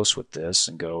gross with this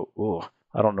and go, oh,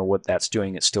 I don't know what that's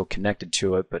doing. It's still connected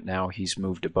to it, but now he's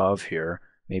moved above here.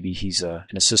 Maybe he's an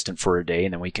assistant for a day,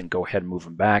 and then we can go ahead and move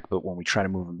him back, but when we try to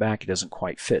move him back, it doesn't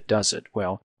quite fit, does it?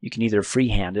 Well, you can either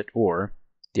freehand it, or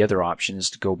the other option is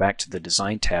to go back to the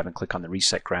Design tab and click on the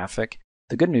Reset Graphic.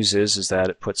 The good news is that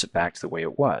it puts it back to the way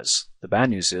it was. The bad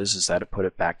news is that it put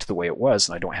it back to the way it was,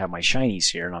 and I don't have my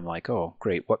shinies here, and I'm like, oh,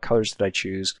 great, what colors did I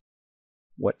choose?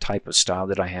 What type of style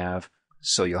did I have?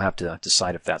 So you'll have to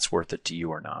decide if that's worth it to you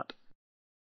or not.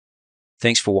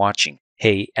 Thanks for watching.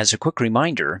 Hey, as a quick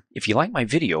reminder, if you like my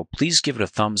video, please give it a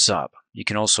thumbs up. You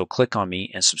can also click on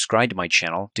me and subscribe to my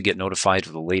channel to get notified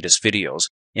of the latest videos.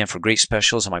 And for great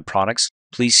specials on my products,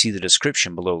 please see the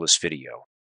description below this video.